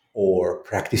or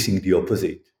practicing the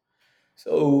opposite.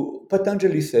 So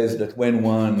Patanjali says that when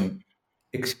one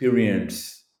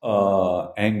experiences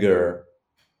anger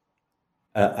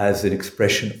as an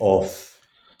expression of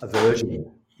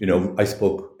aversion. I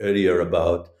spoke earlier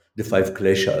about the five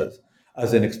kleshas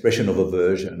as an expression of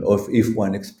aversion. Or if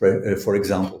one for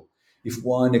example, if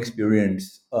one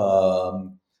experiences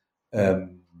um,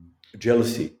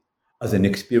 jealousy as an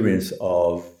experience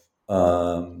of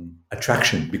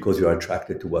attraction because you're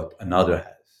attracted to what another has.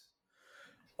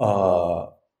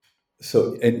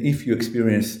 And if you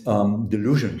experience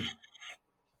delusion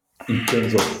in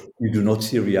terms of you do not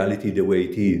see reality the way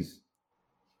it is,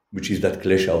 which is that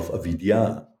klesha of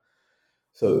avidya,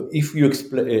 So if you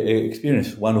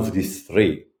experience one of these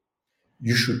three,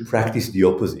 you should practice the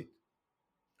opposite.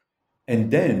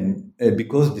 And then,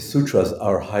 because the sutras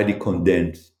are highly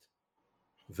condensed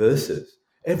verses,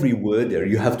 every word there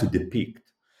you have to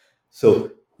depict.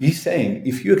 So he's saying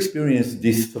if you experience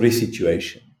these three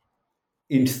situations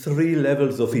in three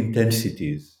levels of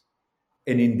intensities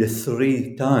and in the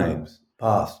three times,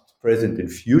 past, present,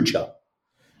 and future,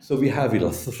 so we have it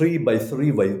 3 by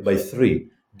 3 by 3.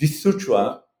 This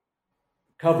sutra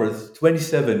covers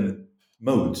 27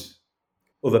 modes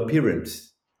of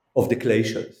appearance of the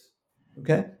kleshas.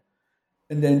 Okay?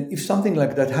 And then if something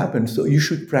like that happens, so you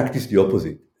should practice the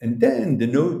opposite. And then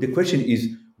the question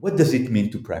is, what does it mean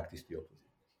to practice the opposite?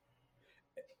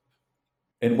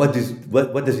 And what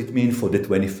does it mean for the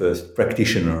 21st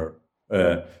practitioner,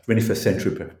 21st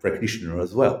century practitioner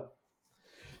as well?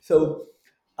 So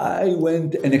I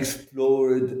went and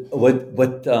explored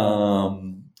what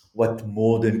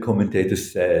modern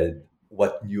commentators said,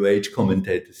 what New Age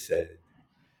commentators said,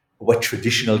 what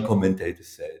traditional commentators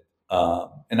said,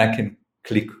 and I can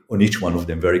click on each one of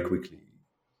them very quickly,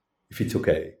 if it's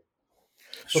okay.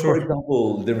 So, for Sure.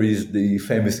 example, there is the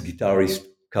famous guitarist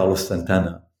Carlos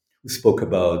Santana, who spoke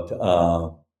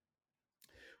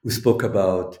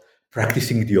about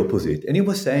practicing the opposite. And he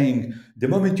was saying, the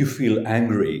moment you feel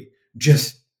angry,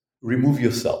 just remove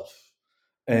yourself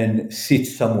and sit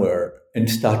somewhere and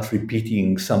start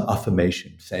repeating some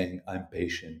affirmation, saying, I'm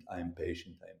patient, I'm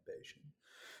patient, I'm patient.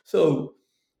 So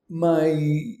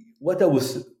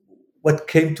what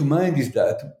came to mind is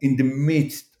that in the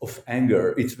midst of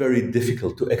anger, it's very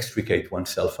difficult to extricate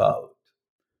oneself out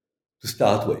to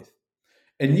start with.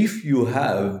 And if you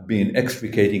have been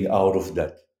extricating out of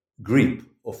that grip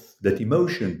of that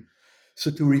emotion,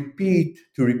 so to repeat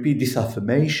this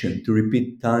affirmation, to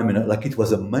repeat time and like it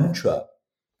was a mantra,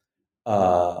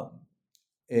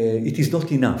 it is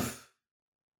not enough.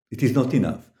 It is not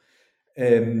enough.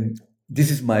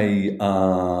 This is my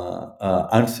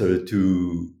answer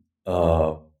to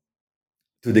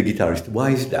the guitarist.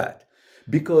 Why is that?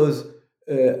 Because,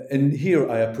 and here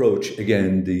I approach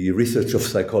again the research of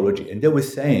psychology, and they were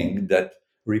saying that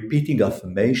repeating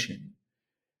affirmation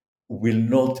will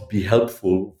not be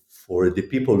helpful for the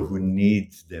people who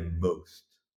need them most.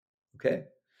 Okay?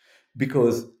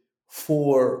 Because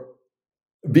for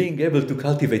being able to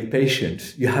cultivate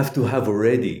patience, you have to have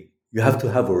already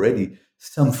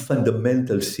some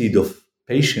fundamental seed of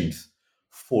patience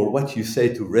for what you say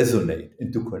to resonate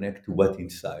and to connect to what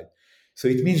inside. So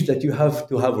it means that you have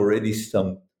to have already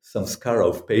some skara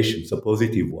of patience, a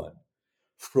positive one,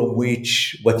 from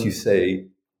which what you say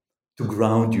to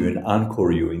ground you and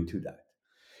anchor you into that.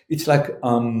 It's like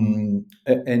and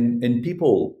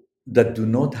people that do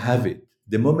not have it,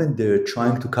 the moment they're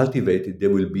trying to cultivate it, they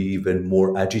will be even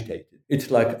more agitated. It's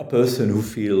like a person who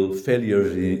feels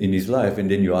failures in his life, and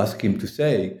then you ask him to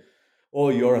say, "Oh,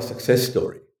 you're a success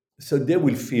story." So they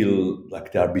will feel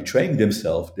like they are betraying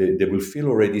themselves. They will feel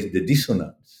already the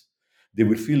dissonance. They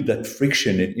will feel that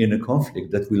friction and inner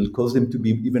conflict that will cause them to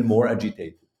be even more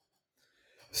agitated.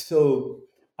 So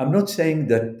I'm not saying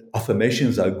that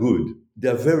affirmations are good.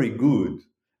 They're very good.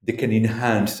 They can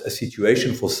enhance a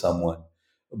situation for someone,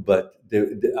 but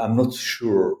I'm not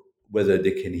sure whether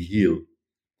they can heal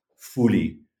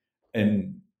fully.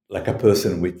 And like a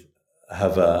person with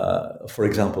have a, for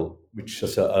example, which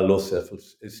has a low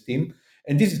self-esteem,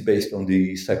 and this is based on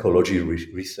the psychology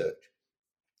research.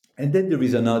 And then there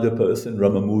is another person,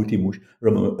 Ramamurti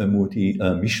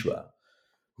Mishra,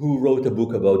 who wrote a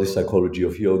book about the psychology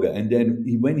of yoga. And then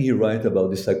when he writes about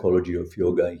the psychology of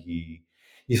yoga,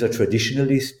 he's a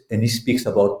traditionalist and he speaks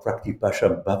about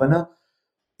praktipasha bhavana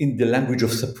in the language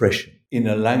of suppression, in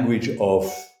a language of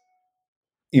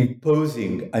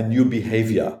imposing a new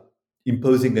behavior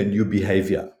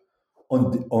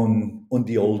on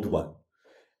the old one.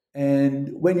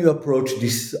 And when you approach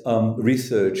this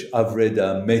research, I've read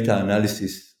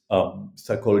meta-analysis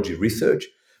psychology research.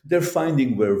 Their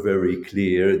findings were very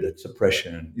clear that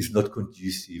suppression is not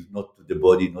conducive, not to the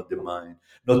body, not the mind,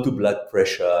 not to blood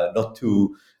pressure, not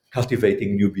to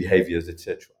cultivating new behaviors,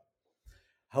 etc.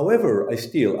 However,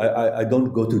 I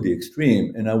don't go to the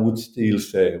extreme, and I would still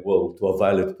say, well, to a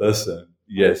violent person,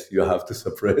 yes, you have to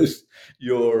suppress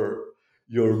your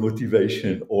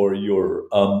motivation or your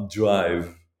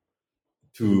drive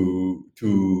to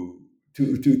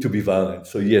be violent.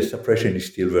 So yes, suppression is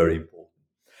still very important.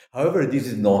 However, this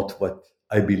is not what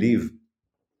I believe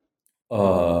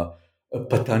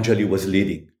Patanjali was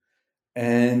leading.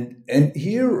 And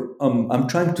here I'm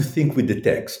trying to think with the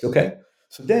text. Okay,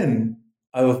 so then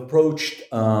I've approached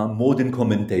a modern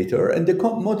commentator, and the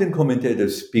modern commentator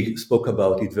spoke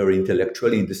about it very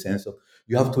intellectually in the sense of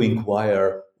You have to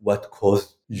inquire what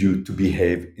caused you to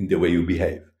behave in the way you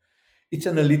behave. It's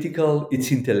analytical,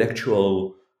 it's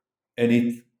intellectual, and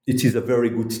it is a very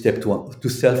good step to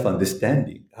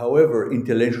self-understanding. However,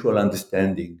 intellectual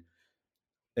understanding,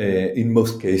 in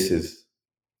most cases,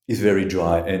 is very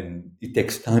dry, and it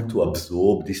takes time to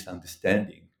absorb this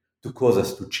understanding to cause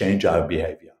us to change our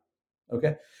behavior.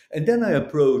 Okay? And then I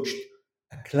approached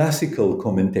a classical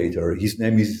commentator. His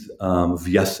name is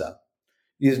Vyasa.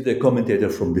 He's the commentator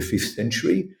from the 5th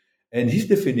century, and his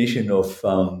definition of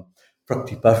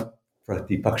Pratipaksha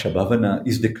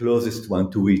is the closest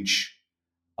one to which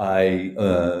I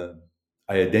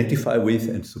identify with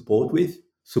and support.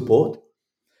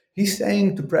 He's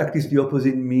saying to practice the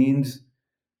opposite means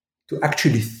to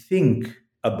actually think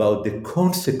about the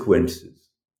consequences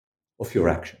of your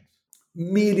actions.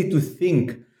 Merely to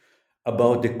think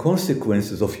about the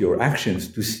consequences of your actions,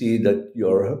 to see that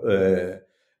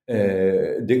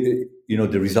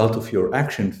the result of your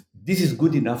actions, this is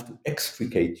good enough to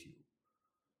extricate you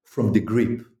from the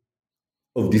grip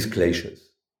of these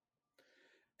glaciers.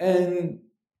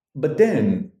 But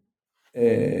then,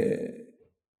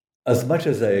 as much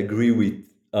as I agree with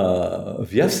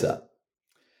Vyasa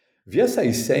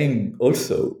is saying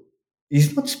also,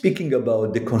 he's not speaking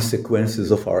about the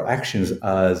consequences of our actions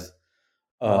as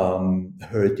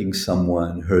hurting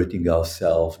someone, hurting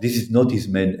ourselves. This is not his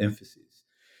main emphasis.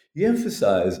 He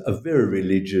emphasized a very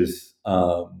religious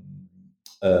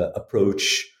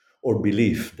approach or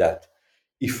belief that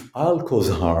if I'll cause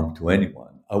harm to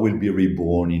anyone, I will be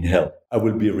reborn in hell. I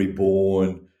will be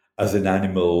reborn as an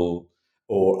animal,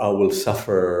 or I will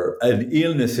suffer an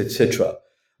illness, etc.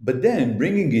 But then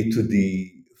bringing it to the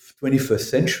 21st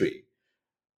century,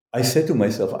 I said to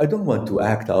myself, I don't want to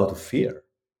act out of fear.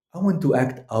 I want to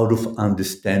act out of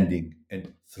understanding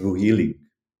and through healing.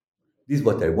 This is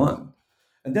what I want.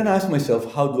 And then I asked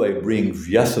myself, how do I bring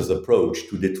Vyasa's approach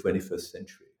to the 21st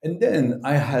century? And then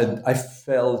I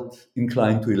felt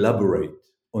inclined to elaborate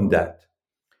on that.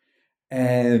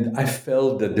 And I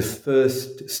felt that the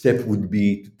first step would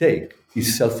be to take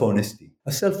is self-honesty.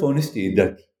 A self-honesty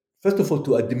that, first of all,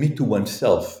 to admit to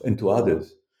oneself and to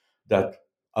others that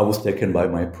I was taken by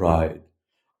my pride,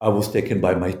 I was taken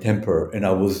by my temper, and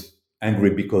I was angry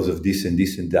because of this and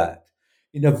this and that,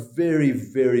 in a very,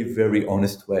 very, very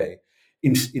honest way,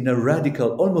 in a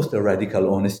radical, almost a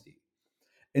radical honesty.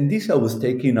 And this I was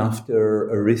taking after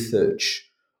a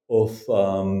research of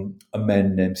a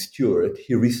man named Stewart.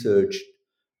 He researched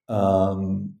a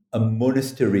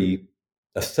monastery,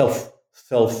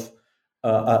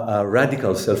 a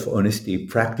radical self-honesty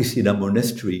practice in a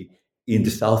monastery in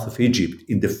the south of Egypt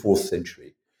in the 4th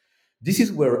century. This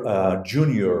is where a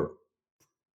junior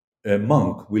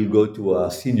monk will go to a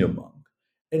senior monk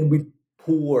and will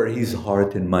pour his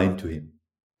heart and mind to him.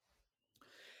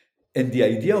 And the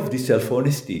idea of this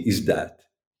self-honesty is that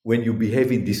when you behave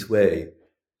in this way,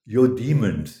 your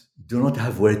demons do not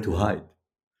have where to hide.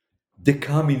 They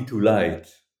come into light,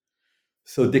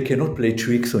 so they cannot play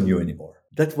tricks on you anymore.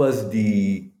 That was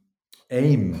the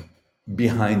aim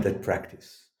behind that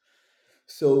practice.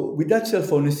 So with that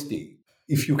self-honesty,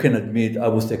 if you can admit I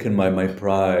was taken by my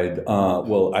pride,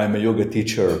 I'm a yoga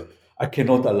teacher, I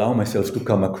cannot allow myself to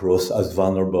come across as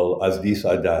vulnerable, as this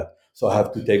or that, so I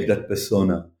have to take that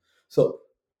persona. So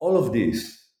all of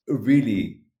this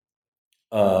really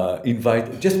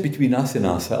invite just between us and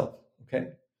ourselves,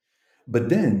 okay? But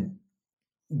then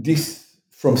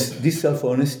from this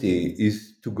self-honesty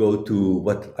is to go to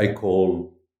what I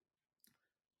call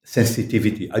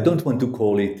sensitivity. I don't want to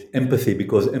call it empathy,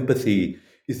 because empathy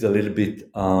is a little bit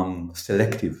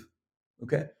selective,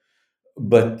 okay?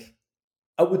 But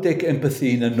I would take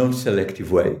empathy in a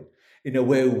non-selective way, in a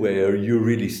way where you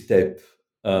really step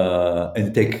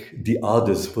and take the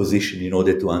other's position in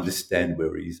order to understand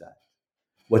where he's at,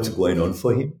 what's going on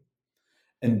for him,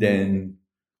 and then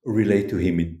relate to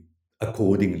him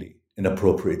accordingly and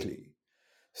appropriately.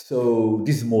 So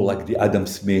this is more like the Adam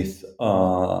Smith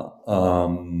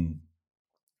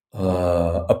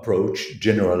approach,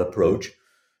 general approach.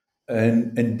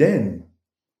 And then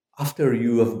after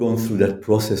you have gone through that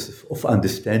process of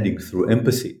understanding through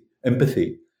empathy,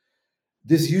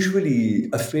 there's usually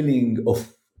a feeling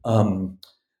of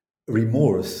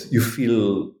remorse. You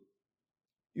feel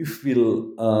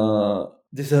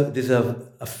there's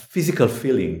a physical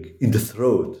feeling in the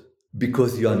throat,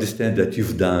 because you understand that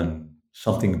you've done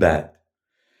something bad.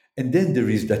 And then there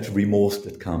is that remorse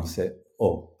that comes, I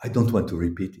don't want to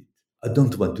repeat it. I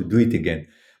don't want to do it again.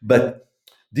 But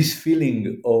this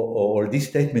feeling or this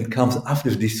statement comes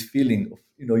after this feeling of,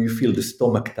 you feel the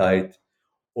stomach tight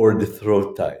or the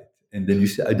throat tight. And then you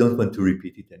say, I don't want to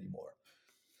repeat it anymore.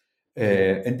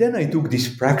 And then I took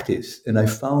this practice and I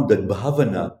found that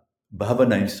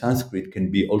bhavana in Sanskrit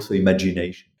can be also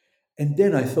imagination. And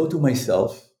then I thought to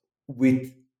myself,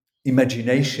 with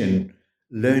imagination,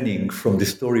 learning from the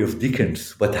story of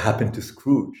Dickens, what happened to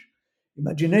Scrooge,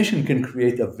 imagination can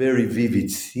create a very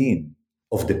vivid scene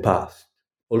of the past.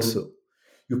 Also,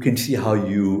 you can see how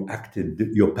you acted,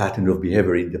 your pattern of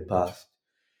behavior in the past,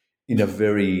 in a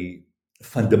very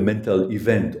fundamental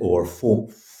event or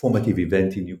formative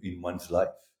event in one's life.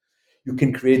 You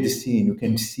can create the scene, you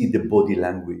can see the body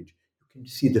language, you can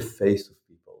see the face of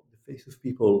people. The face of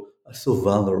people are so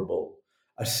vulnerable,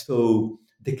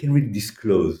 they can really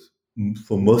disclose,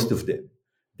 for most of them,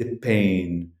 the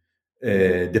pain,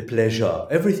 the pleasure,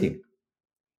 everything.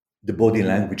 The body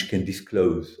language can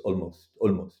disclose almost.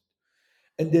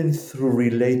 And then through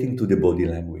relating to the body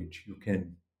language, you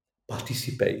can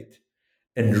participate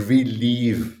and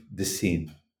relive the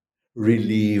scene,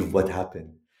 relive what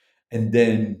happened. And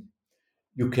then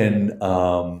you can,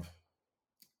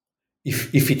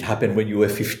 if it happened when you were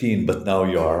 15, but now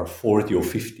you are 40 or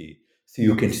 50, so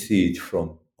you can see it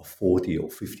from a 40 or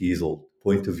 50 years old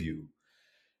point of view,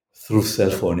 through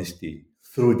self-honesty,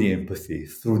 through the empathy,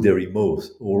 through the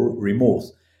remorse,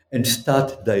 and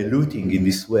start diluting in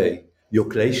this way your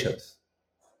kleshas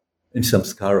and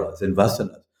samskaras and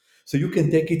vasanas. So you can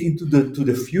take it into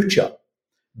the future,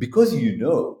 because you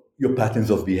know your patterns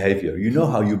of behavior, you know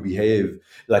how you behave,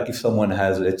 like if someone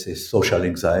has, let's say, social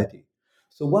anxiety.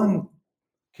 So one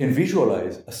can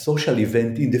visualize a social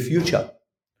event in the future,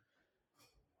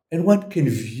 and one can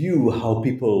view how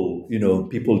people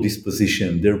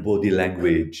disposition, their body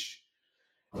language,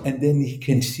 and then he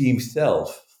can see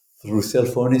himself through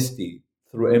self-honesty,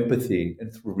 through empathy,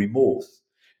 and through remorse.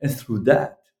 And through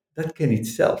that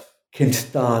can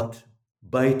start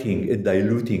biting and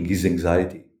diluting his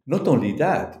anxiety. Not only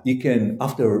that, he can,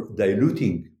 after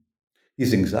diluting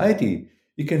his anxiety,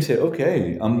 he can say,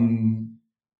 okay,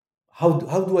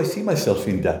 how do I see myself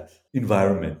in that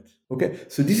environment? Okay,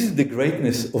 so this is the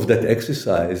greatness of that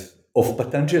exercise of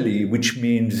Patanjali, which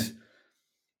means,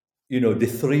 the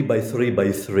 3 by 3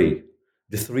 by 3,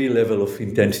 the 3 level of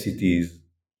intensities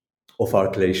of our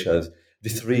kleshas, the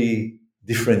 3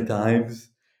 different times,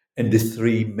 and the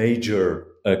 3 major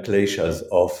kleshas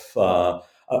of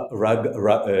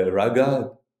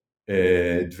raga,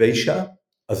 dvesha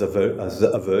as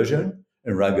aversion,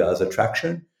 and raga as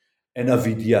attraction, and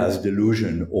avidya as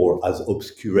delusion or as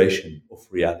obscuration of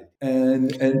reality.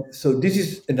 And so this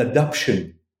is an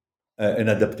adaptation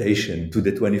to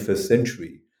the 21st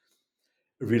century,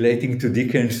 relating to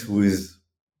Dickens, who is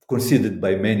considered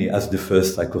by many as the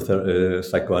first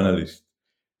psychoanalyst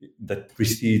that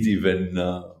precedes even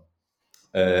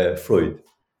Freud.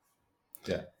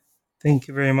 Yeah. Thank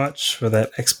you very much for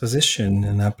that exposition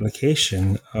and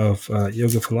application of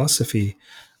yoga philosophy.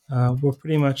 We're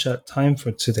pretty much at time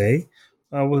for today.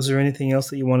 Was there anything else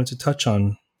that you wanted to touch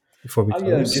on before we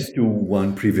close? Just to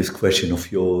one previous question of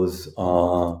yours.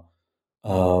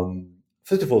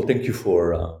 First of all, thank you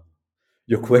for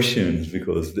your questions,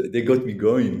 because they got me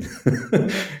going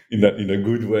in a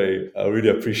good way. I really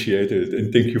appreciate it.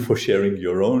 And thank you for sharing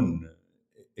your own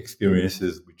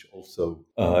experiences, which also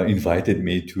invited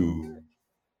me to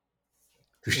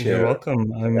share. You're welcome.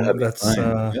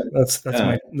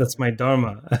 That's my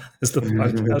dharma as the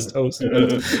podcast host.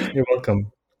 But you're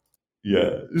welcome.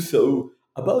 Yeah. So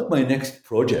about my next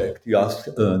project, you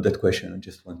asked that question. I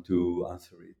just want to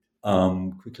answer it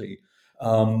quickly.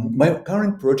 My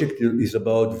current project is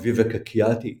about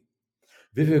Vivekakyati.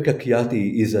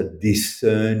 Vivekakyati is a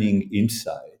discerning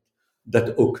insight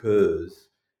that occurs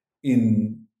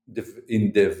in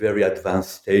the very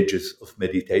advanced stages of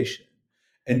meditation.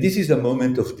 And this is a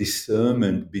moment of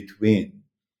discernment between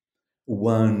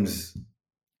one's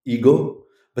ego,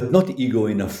 but not ego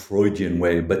in a Freudian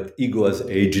way, but ego as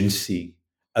agency,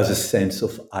 as a sense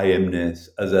of I amness,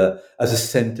 as a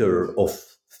center of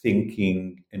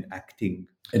thinking and acting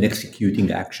and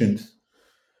executing actions.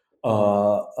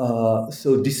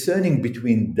 So discerning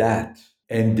between that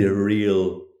and the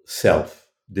real self,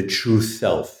 the true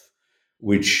self,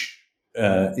 which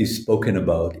is spoken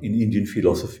about in Indian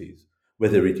philosophies,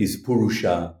 whether it is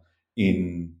Purusha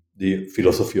in the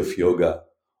philosophy of yoga,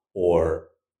 or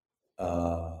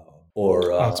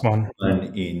Atman.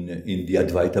 Atman in the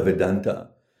Advaita Vedanta.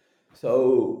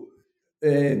 So,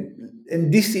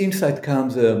 and this insight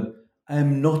comes,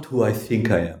 I'm not who I think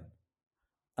I am.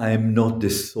 I am not the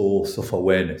source of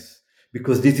awareness,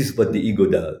 because this is what the ego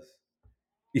does.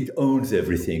 It owns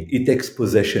everything. It takes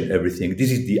possession everything.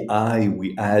 This is the I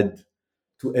we add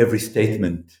to every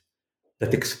statement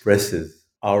that expresses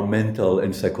our mental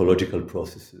and psychological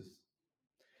processes.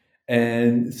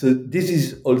 And so this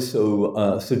is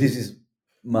also this is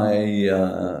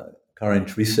my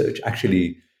current research.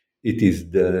 Actually, it is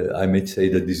I might say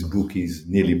that this book is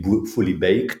nearly fully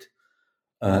baked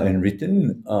and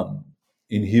written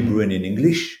in Hebrew and in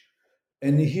English.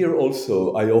 And here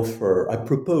also I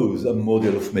propose a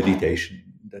model of meditation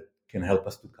that can help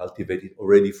us to cultivate it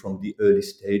already from the early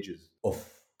stages of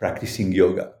practicing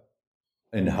yoga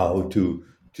and how to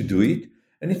do it.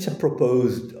 And it's a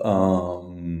proposed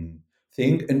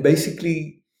thing. And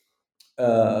basically,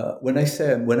 when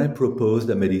I propose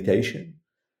the meditation,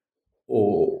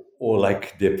 or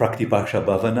like the Praktipaksha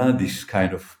Bhavana, this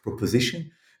kind of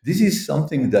proposition, this is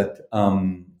something that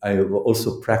I have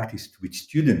also practiced with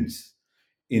students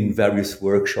in various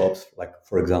workshops, like,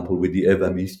 for example, with the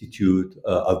Evam Institute.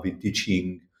 I've been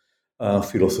teaching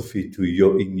philosophy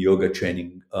in yoga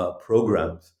training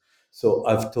programs. So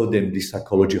I've taught them the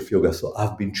psychology of yoga. So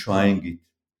I've been trying it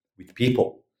with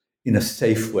people in a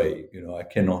safe way. I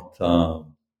cannot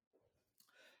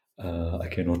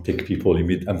take people.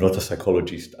 I'm not a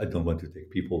psychologist. I don't want to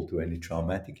take people to any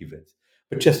traumatic events,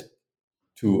 but just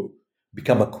to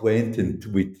become acquainted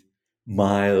with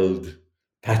mild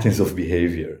patterns of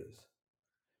behaviors,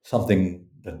 something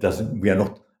that we are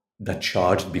not that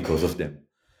charged because of them.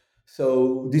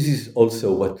 So this is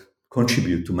also what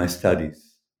contribute to my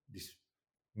studies, this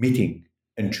meeting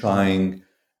and trying,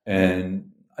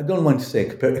 and I don't want to say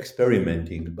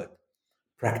experimenting, but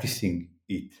practicing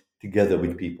it together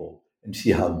with people and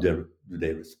see how do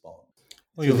they respond.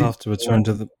 Well, So you'll this, have to return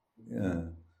to the. yeah.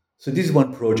 So this is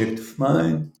one project of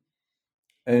mine,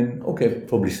 and okay,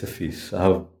 probably suffice. I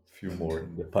have a few more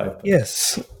in the pipeline.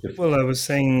 Yes. Well, I was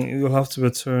saying you'll have to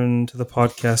return to the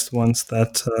podcast once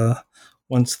that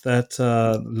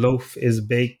loaf is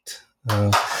baked.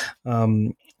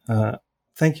 Um,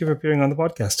 thank you for appearing on the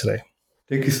podcast today.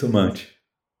 Thank you so much.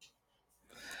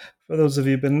 For those of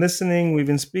you who've been listening, we've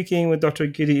been speaking with Dr.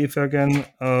 Gidi Ifergan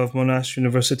of Monash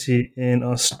University in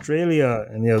Australia,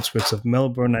 in the outskirts of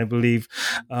Melbourne, I believe.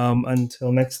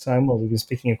 Until next time, we'll be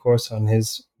speaking, of course, on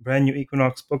his brand new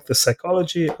Equinox book, The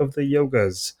Psychology of the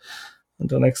Yogas.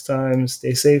 Until next time,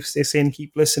 stay safe, stay sane,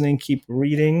 keep listening, keep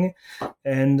reading,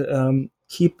 and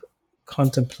keep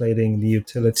contemplating the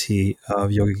utility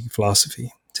of yogic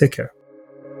philosophy. Take care.